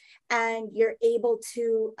reports and you're able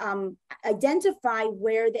to identify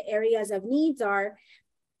where the areas of needs are,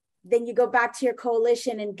 then you go back to your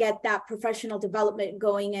coalition and get that professional development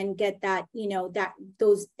going and get that, you know, that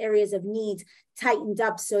those areas of needs tightened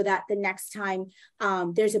up so that the next time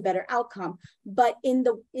there's a better outcome. But in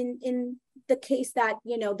the case that,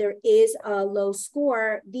 you know, there is a low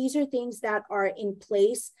score, these are things that are in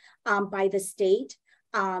place by the state.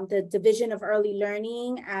 The Division of Early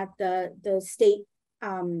Learning at the state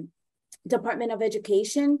Department of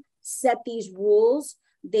Education set these rules.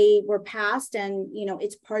 They were passed, and you know,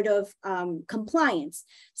 it's part of compliance.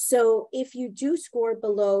 So if you do score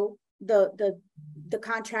below the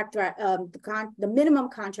contract, the minimum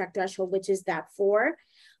contract threshold, which is that 4,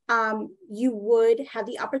 you would have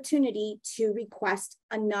the opportunity to request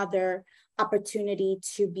another opportunity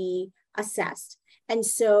to be assessed. And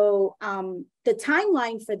so the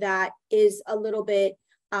timeline for that is a little bit,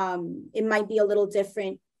 it might be a little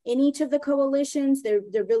different in each of the coalitions. There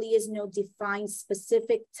really is no defined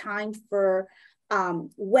specific time for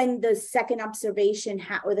when the second observation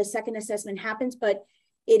or the second assessment happens, but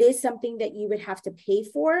it is something that you would have to pay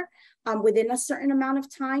for within a certain amount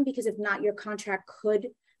of time, because if not, your contract could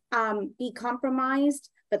be compromised.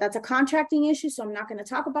 But that's a contracting issue, so I'm not going to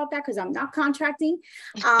talk about that because I'm not contracting.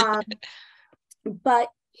 But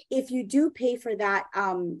if you do pay for that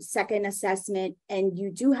second assessment, and you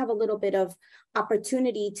do have a little bit of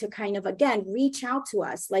opportunity to kind of, again, reach out to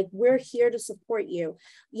us, like, we're here to support you.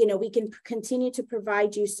 You know, we can continue to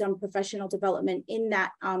provide you some professional development in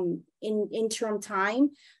that in interim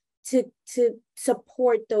time to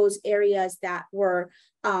support those areas that were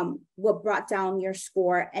what brought down your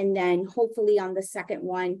score. And then hopefully on the second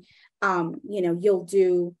one, you know,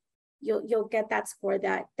 you'll get that score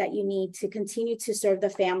that you need to continue to serve the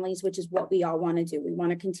families, which is what we all want to do. We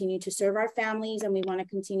want to continue to serve our families, and we want to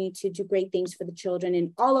continue to do great things for the children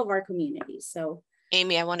in all of our communities. So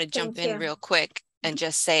Amy, I want to jump in real quick and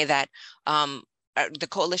just say that the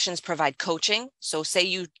coalitions provide coaching. So say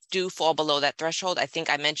you do fall below that threshold. I think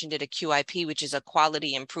I mentioned it, a QIP, which is a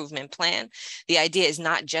quality improvement plan. The idea is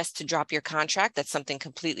not just to drop your contract. That's something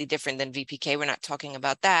completely different than VPK. We're not talking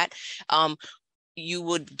about that. You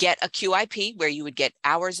would get a QIP where you would get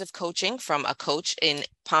hours of coaching from a coach in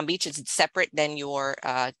Palm Beach. It's separate than your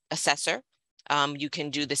assessor. You can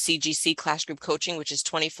do the CGC class group coaching, which is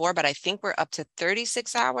 24, but I think we're up to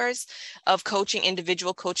 36 hours of coaching,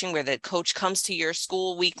 individual coaching, where the coach comes to your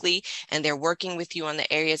school weekly and they're working with you on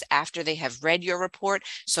the areas after they have read your report.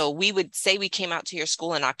 So we would say we came out to your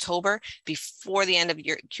school in October. Before the end of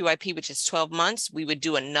your QIP, which is 12 months, we would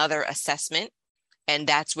do another assessment. And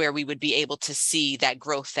that's where we would be able to see that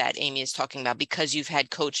growth that Amy is talking about, because you've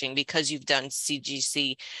had coaching, because you've done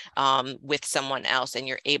CGC with someone else, and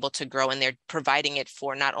you're able to grow. And they're providing it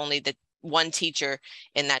for not only the one teacher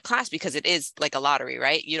in that class, because it is like a lottery,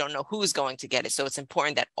 right? You don't know who's going to get it. So it's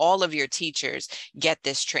important that all of your teachers get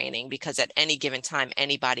this training, because at any given time,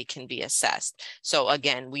 anybody can be assessed. So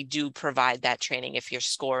again, we do provide that training if you're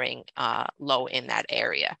scoring low in that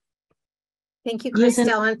area. Thank you,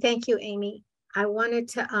 Christelle, and thank you, Amy. I wanted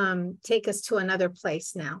to take us to another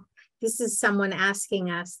place now. This is someone asking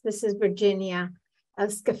us, this is Virginia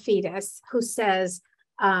Escafidas, who says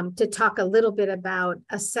to talk a little bit about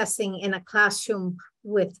assessing in a classroom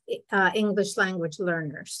with English language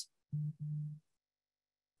learners.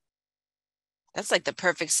 That's like the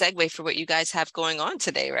perfect segue for what you guys have going on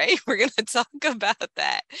today, right? We're going to talk about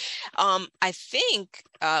that. I think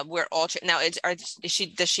we're all now.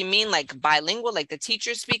 Does she mean like bilingual, like the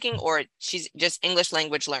teacher speaking, or she's just English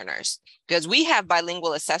language learners? Because we have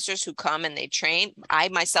bilingual assessors who come and they train. I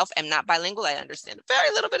myself am not bilingual. I understand a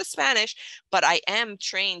very little bit of Spanish, but I am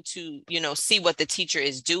trained to, you know, see what the teacher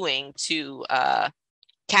is doing to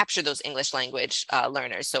capture those English language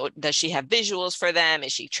learners. So does she have visuals for them?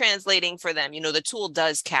 Is she translating for them? You know, the tool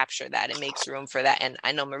does capture that. It makes room for that. And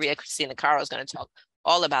I know Maria Cristina Caro is going to talk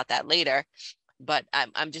all about that later, but I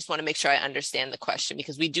just want to make sure I understand the question,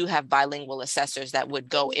 because we do have bilingual assessors that would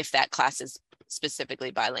go if that class is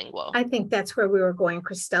specifically bilingual. I think that's where we were going,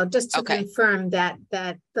 Christelle, just to confirm that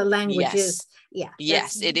the language is,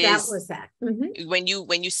 yes, it is. That was that. Mm-hmm.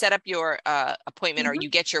 When you set up your appointment or you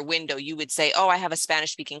get your window, you would say, oh, I have a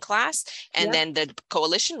Spanish speaking class. And then the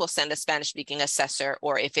coalition will send a Spanish speaking assessor,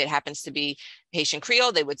 or if it happens to be Haitian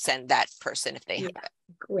Creole, they would send that person if they have it.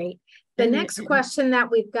 Great. The next question that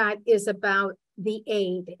we've got is about the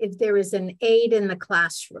aid. If there is an aid in the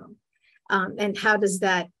classroom, and how does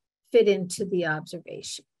that fit into the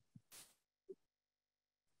observation?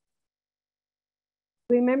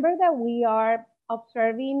 Remember that we are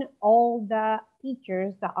observing all the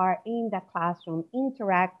teachers that are in the classroom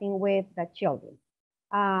interacting with the children.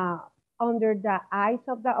 Under the eyes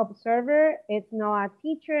of the observer, it's not a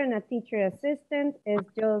teacher and a teacher assistant, it's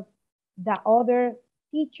just the other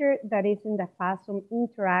teacher that is in the classroom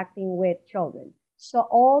interacting with children. So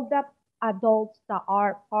all the adults that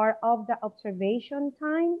are part of the observation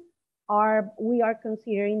time we are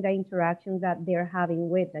considering the interactions that they're having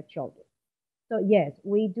with the children. So yes,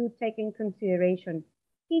 we do take in consideration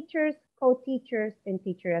teachers, co-teachers, and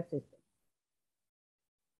teacher assistants.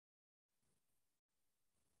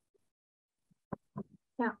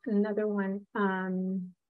 Now, another one.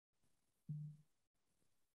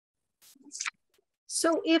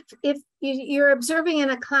 So if you're observing in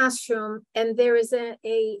a classroom and there is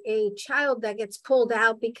a child that gets pulled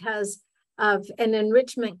out because of an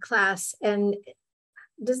enrichment class, and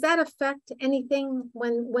does that affect anything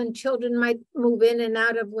when children might move in and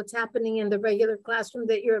out of what's happening in the regular classroom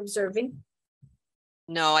that you're observing?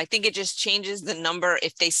 No, I think it just changes the number.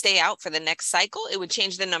 If they stay out for the next cycle, it would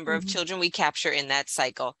change the number of children we capture in that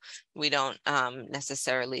cycle. We don't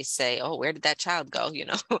necessarily say, oh, where did that child go? You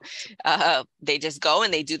know, they just go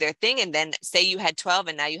and they do their thing. And then say you had 12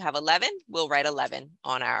 and now you have 11, we'll write 11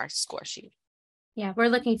 on our score sheet. Yeah, we're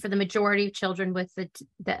looking for the majority of children with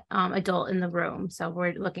the adult in the room. So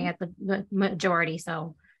we're looking at the majority.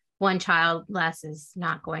 So one child less is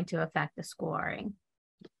not going to affect the scoring.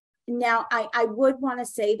 Now, I would want to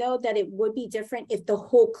say, though, that it would be different if the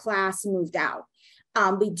whole class moved out.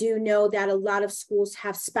 We do know that a lot of schools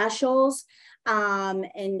have specials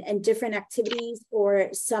and different activities, or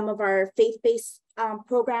some of our faith-based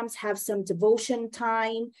programs have some devotion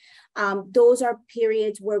time. Those are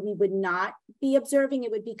periods where we would not be observing.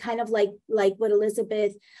 It would be kind of like what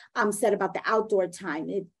Elizabeth said about the outdoor time.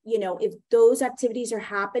 If those activities are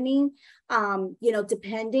happening,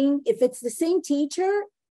 depending if it's the same teacher,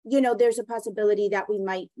 there's a possibility that we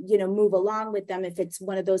might, move along with them if it's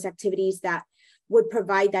one of those activities that would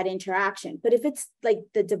provide that interaction. But if it's like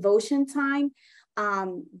the devotion time,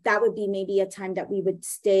 that would be maybe a time that we would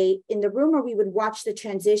stay in the room, or we would watch the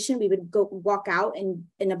transition. We would go walk out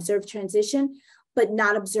and observe transition, but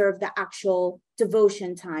not observe the actual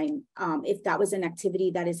devotion time if that was an activity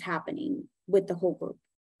that is happening with the whole group.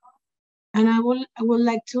 And I would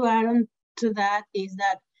like to add on to that is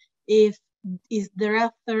that is there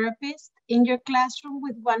a therapist in your classroom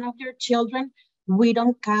with one of your children? We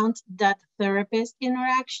don't count that therapist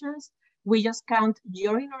interactions. We just count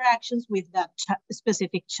your interactions with that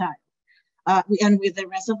specific child and with the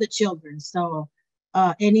rest of the children. So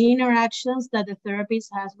any interactions that the therapist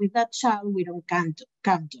has with that child, we don't count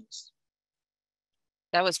those.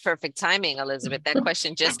 That was perfect timing, Elizabeth. That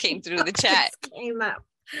question just came through the chat. Came up.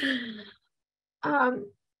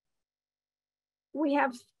 We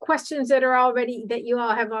have questions that you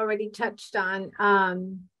all have already touched on.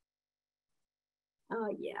 Oh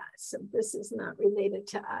yeah, so this is not related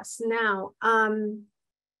to us. Now,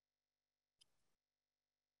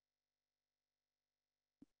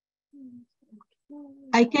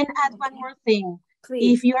 I can add one more thing.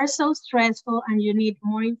 Please. If you are so stressful and you need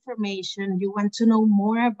more information, you want to know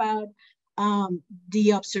more about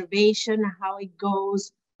the observation, how it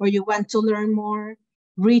goes, or you want to learn more,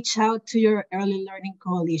 reach out to your Early Learning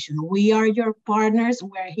Coalition. We are your partners.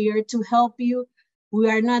 We're here to help you. We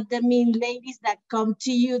are not the mean ladies that come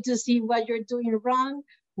to you to see what you're doing wrong.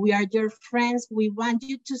 We are your friends. We want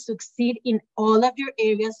you to succeed in all of your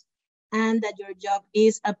areas and that your job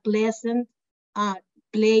is a pleasant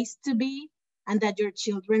place to be and that your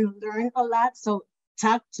children learn a lot. So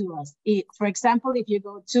talk to us. For example, if you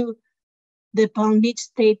go to the Palm Beach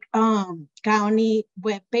State County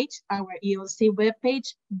webpage, our ELC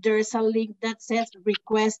webpage, there's a link that says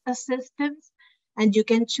request assistance, and you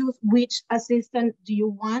can choose which assistant do you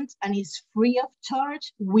want, and it's free of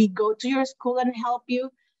charge. We go to your school and help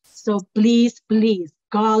you. So please, please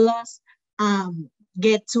call us,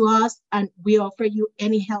 get to us, and we offer you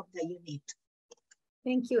any help that you need.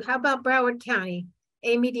 Thank you. How about Broward County?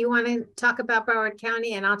 Amy, do you want to talk about Broward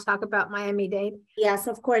County and I'll talk about Miami-Dade? Yes,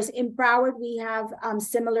 of course. In Broward, we have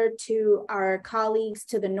similar to our colleagues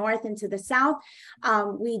to the north and to the south,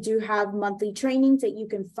 we do have monthly trainings that you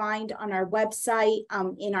can find on our website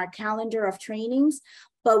in our calendar of trainings,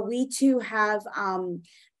 but we too have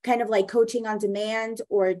kind of like coaching on demand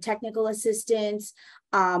or technical assistance.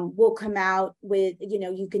 Will come out with,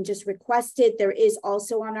 you can just request it. There is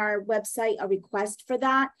also on our website a request for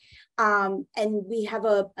that. And we have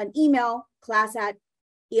an email, class at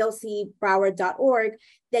elcbroward.org,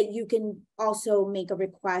 that you can also make a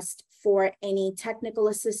request for any technical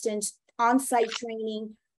assistance, on-site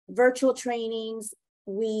training, virtual trainings.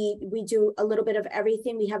 We do a little bit of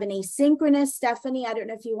everything. We have an asynchronous. Stephanie, I don't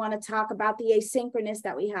know if you want to talk about the asynchronous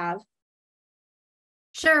that we have.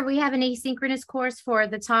 Sure, we have an asynchronous course for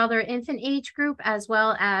the toddler infant age group as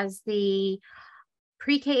well as the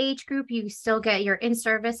pre-K age group. You still get your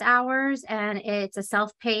in-service hours, and it's a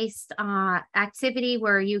self-paced activity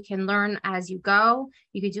where you can learn as you go.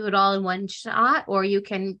 You could do it all in one shot, or you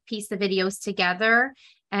can piece the videos together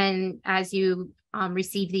and as you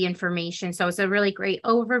receive the information. So it's a really great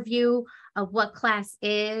overview of what class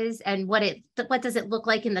is and what does it look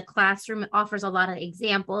like in the classroom. It offers a lot of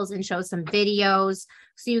examples and shows some videos,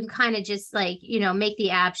 so you can kind of just like, make the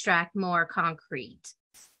abstract more concrete.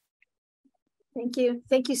 Thank you.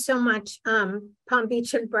 Thank you so much, Palm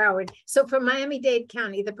Beach and Broward. So for Miami-Dade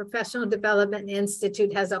County, the Professional Development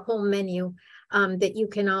Institute has a whole menu that you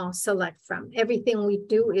can all select from. Everything we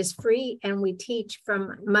do is free, and we teach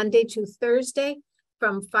from Monday to Thursday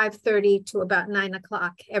from 5:30 to about 9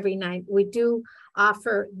 o'clock every night. We do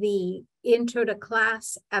offer the intro to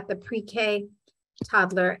class at the pre-K,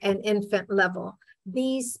 toddler, and infant level.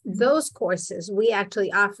 Those courses, we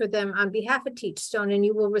actually offer them on behalf of Teachstone, and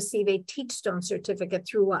you will receive a Teachstone certificate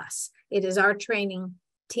through us. It is our training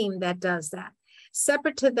team that does that.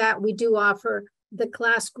 Separate to that, we do offer the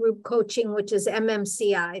class group coaching, which is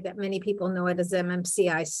MMCI, that many people know it as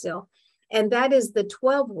MMCI still. And that is the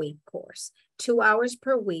 12-week course, 2 hours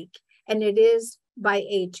per week, and it is by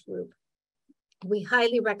age group. We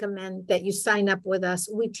highly recommend that you sign up with us.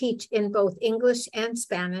 We teach in both English and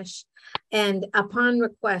Spanish, and upon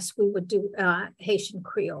request, we would do Haitian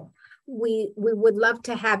Creole. We would love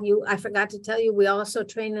to have you. I forgot to tell you, we also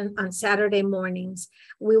train on Saturday mornings.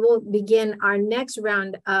 We will begin our next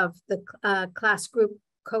round of the class group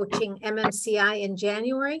coaching MMCI in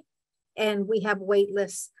January, and we have wait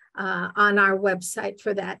lists on our website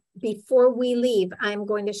for that. Before we leave, I'm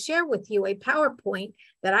going to share with you a PowerPoint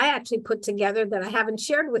that I actually put together that I haven't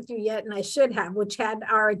shared with you yet, and I should have, which had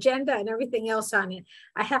our agenda and everything else on it.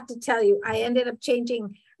 I have to tell you, I ended up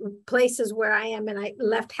changing places where I am, and I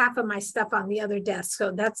left half of my stuff on the other desk.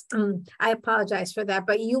 So that's, I apologize for that,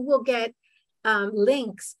 but you will get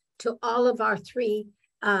links to all of our 3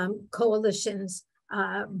 coalitions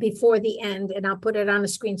before the end, and I'll put it on the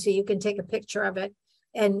screen so you can take a picture of it.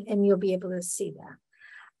 And you'll be able to see that.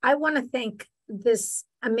 I want to thank this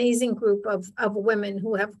amazing group of women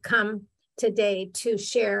who have come today to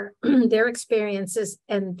share their experiences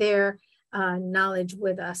and their knowledge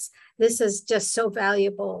with us. This is just so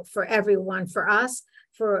valuable for everyone, for us,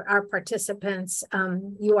 for our participants.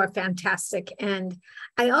 You are fantastic. And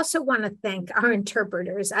I also want to thank our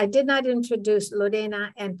interpreters. I did not introduce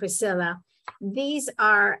Lorena and Priscilla. These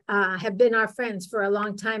are have been our friends for a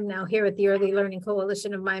long time now here at the Early Learning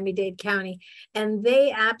Coalition of Miami-Dade County, and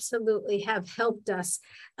they absolutely have helped us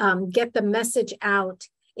get the message out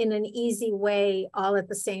in an easy way all at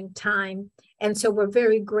the same time. And so we're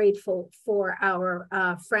very grateful for our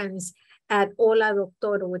friends at Hola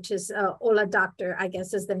Doctor, which is Hola Doctor, I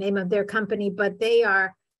guess is the name of their company, but they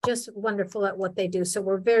are just wonderful at what they do. So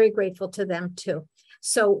we're very grateful to them too.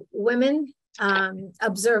 So women,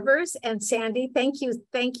 observers, and Sandy, thank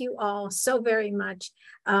you all so very much.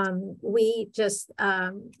 We just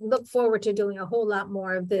look forward to doing a whole lot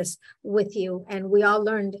more of this with you, and we all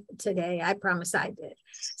learned today. I promise I did.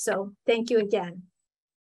 So thank you again.